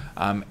marrow.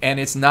 And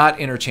it's not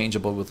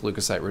interchangeable with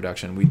leukocyte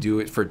reduction. We do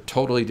it for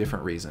totally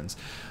different reasons.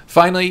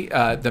 Finally,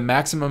 the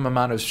maximum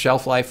amount of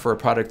shelf life for a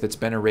product that's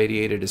been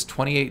irradiated is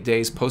 28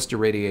 days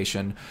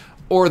post-irradiation,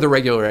 or the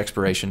regular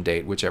expiration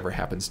date, whichever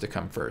happens to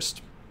come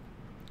first.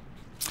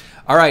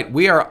 All right,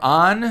 we are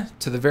on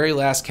to the very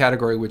last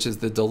category, which is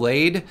the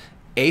delayed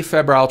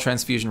afebrile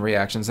transfusion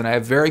reactions, and I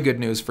have very good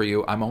news for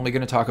you. I'm only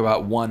going to talk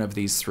about one of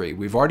these three.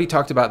 We've already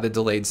talked about the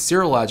delayed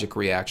serologic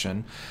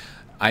reaction.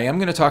 I am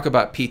going to talk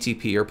about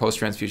PTP, or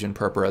post-transfusion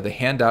purpura. The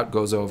handout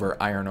goes over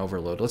iron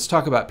overload. Let's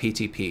talk about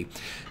PTP.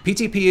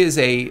 PTP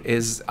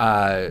is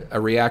a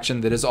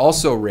reaction that is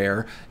also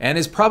rare and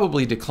is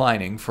probably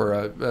declining for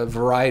a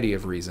variety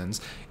of reasons.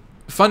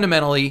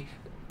 Fundamentally,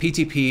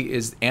 PTP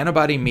is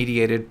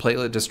antibody-mediated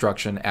platelet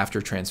destruction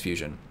after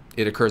transfusion.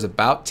 It occurs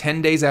about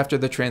 10 days after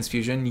the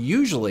transfusion,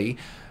 usually,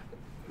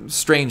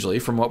 strangely,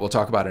 from what we'll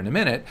talk about in a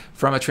minute,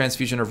 from a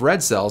transfusion of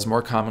red cells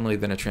more commonly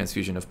than a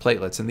transfusion of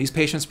platelets. And these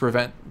patients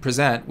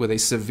present with a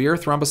severe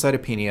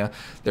thrombocytopenia.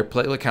 Their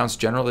platelet counts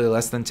generally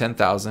less than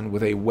 10,000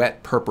 with a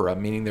wet purpura,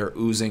 meaning they're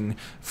oozing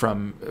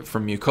from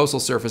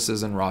mucosal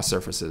surfaces and raw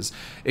surfaces.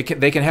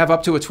 They can have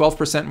up to a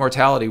 12%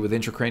 mortality with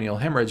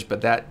intracranial hemorrhage,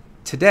 but that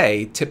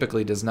today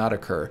typically does not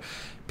occur.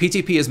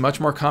 PTP is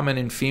much more common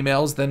in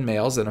females than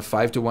males in a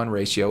 5-to-1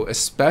 ratio,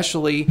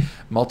 especially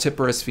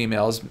multiparous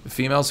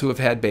females who have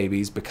had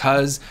babies,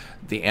 because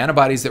the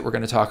antibodies that we're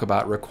going to talk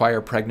about require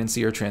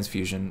pregnancy or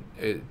transfusion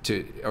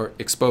or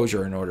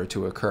exposure in order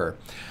to occur.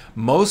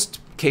 Most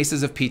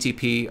cases of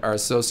PTP are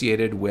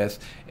associated with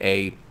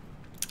an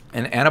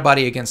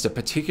antibody against a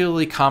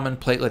particularly common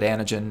platelet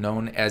antigen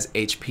known as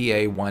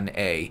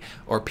HPA-1A,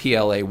 or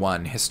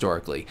PLA1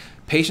 historically.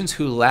 Patients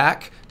who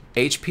lack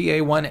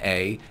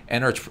HPA-1A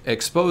and are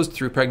exposed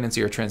through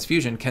pregnancy or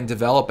transfusion can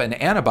develop an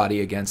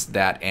antibody against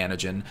that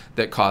antigen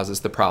that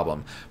causes the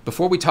problem.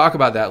 Before we talk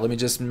about that, let me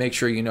just make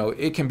sure you know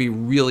it can be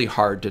really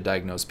hard to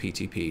diagnose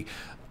PTP.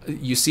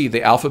 You see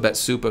the alphabet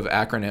soup of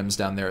acronyms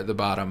down there at the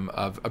bottom,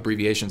 of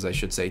abbreviations, I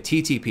should say: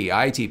 TTP,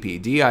 ITP,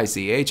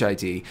 DIC,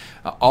 HIT.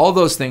 All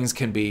those things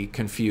can be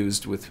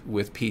confused with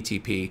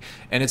PTP,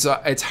 and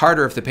it's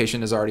harder if the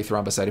patient is already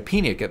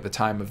thrombocytopenic at the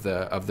time of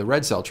the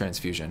red cell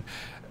transfusion.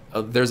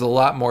 There's a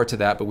lot more to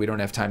that, but we don't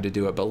have time to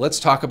do it. But let's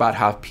talk about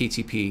how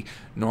PTP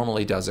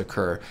normally does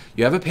occur.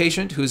 You have a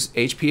patient who's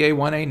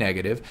HPA-1A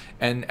negative,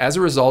 and as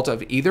a result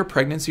of either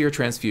pregnancy or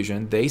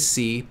transfusion, they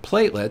see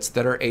platelets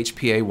that are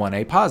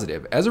HPA-1A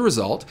positive. As a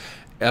result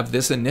of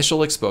this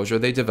initial exposure,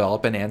 they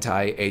develop an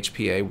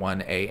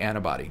anti-HPA-1A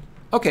antibody.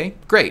 Okay,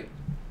 great.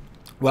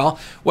 Well,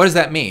 what does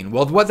that mean?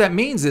 Well, what that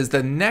means is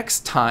the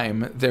next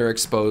time they're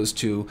exposed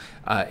to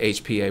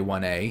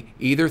HPA-1A,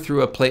 either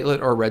through a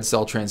platelet or red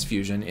cell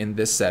transfusion in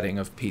this setting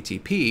of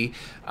PTP,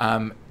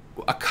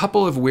 a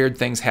couple of weird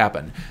things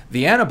happen.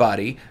 The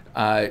antibody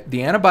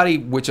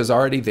which is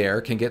already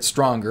there can get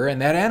stronger,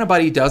 and that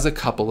antibody does a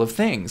couple of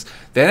things.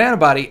 That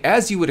antibody,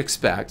 as you would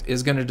expect,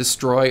 is going to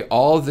destroy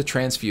all of the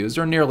transfused,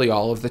 or nearly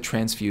all of the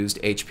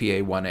transfused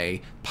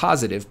HPA-1A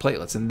positive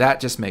platelets, and that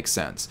just makes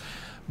sense.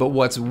 But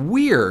what's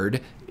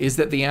weird is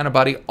that the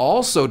antibody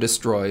also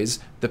destroys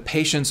the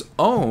patient's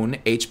own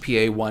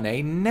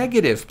HPA-1A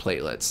negative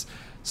platelets.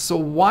 So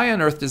why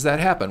on earth does that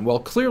happen? Well,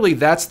 clearly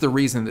that's the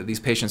reason that these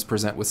patients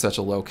present with such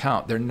a low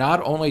count. They're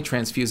not only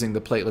transfusing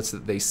the platelets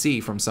that they see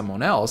from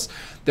someone else,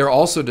 they're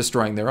also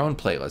destroying their own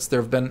platelets.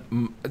 There have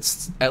been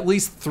at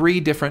least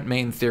 3 different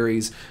main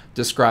theories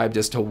described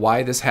as to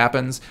why this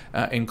happens,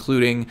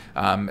 including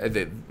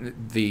the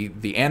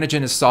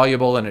antigen is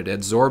soluble and it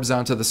absorbs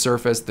onto the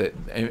surface, the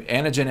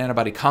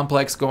antigen-antibody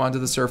complex go onto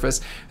the surface,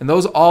 and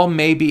those all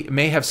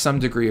may have some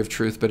degree of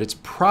truth, but it's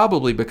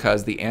probably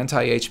because the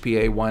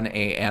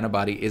anti-HPA-1A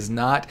antibody is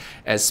not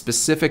as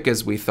specific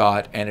as we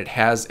thought, and it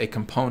has a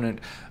component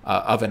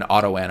of an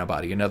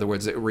autoantibody. In other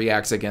words, it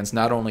reacts against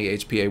not only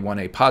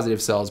HPA-1A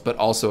positive cells, but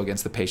also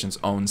against the patient's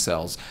own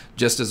cells,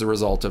 just as a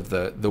result of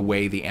the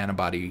way the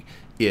antibody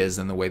is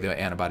and the way the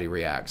antibody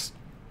reacts.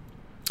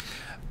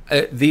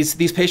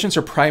 These patients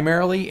are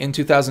primarily, in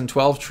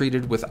 2012,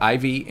 treated with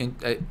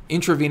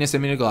intravenous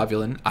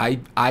immunoglobulin,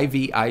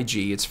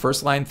 IVIG. It's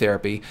first-line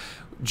therapy.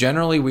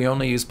 Generally, we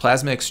only use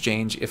plasma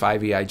exchange if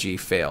IVIG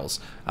fails.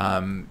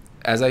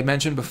 as I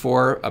mentioned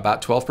before,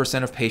 about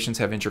 12% of patients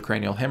have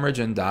intracranial hemorrhage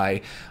and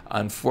die.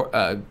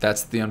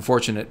 That's the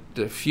unfortunate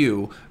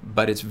few,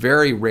 but it's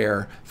very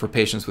rare for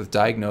patients with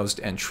diagnosed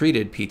and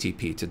treated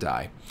PTP to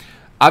die.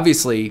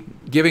 Obviously,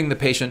 giving the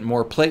patient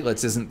more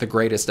platelets isn't the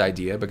greatest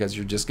idea because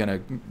you're just going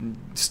to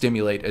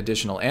stimulate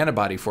additional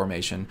antibody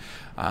formation.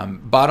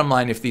 Bottom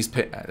line, if these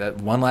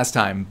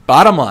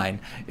bottom line,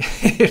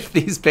 if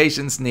these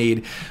patients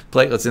need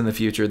platelets in the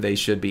future, they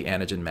should be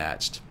antigen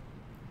matched.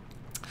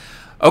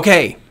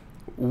 Okay.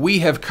 We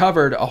have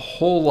covered a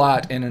whole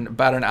lot in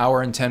about an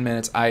hour and 10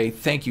 minutes. I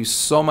thank you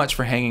so much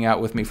for hanging out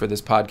with me for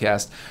this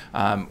podcast.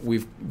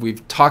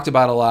 We've talked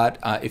about a lot.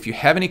 If you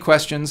have any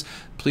questions,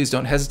 please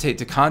don't hesitate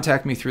to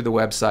contact me through the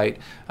website.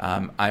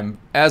 I'm,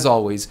 as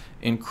always,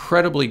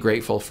 incredibly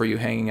grateful for you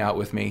hanging out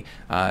with me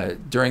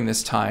during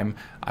this time.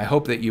 I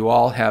hope that you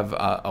all have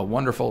a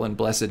wonderful and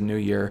blessed new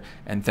year.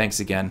 And thanks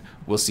again.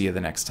 We'll see you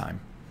the next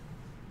time.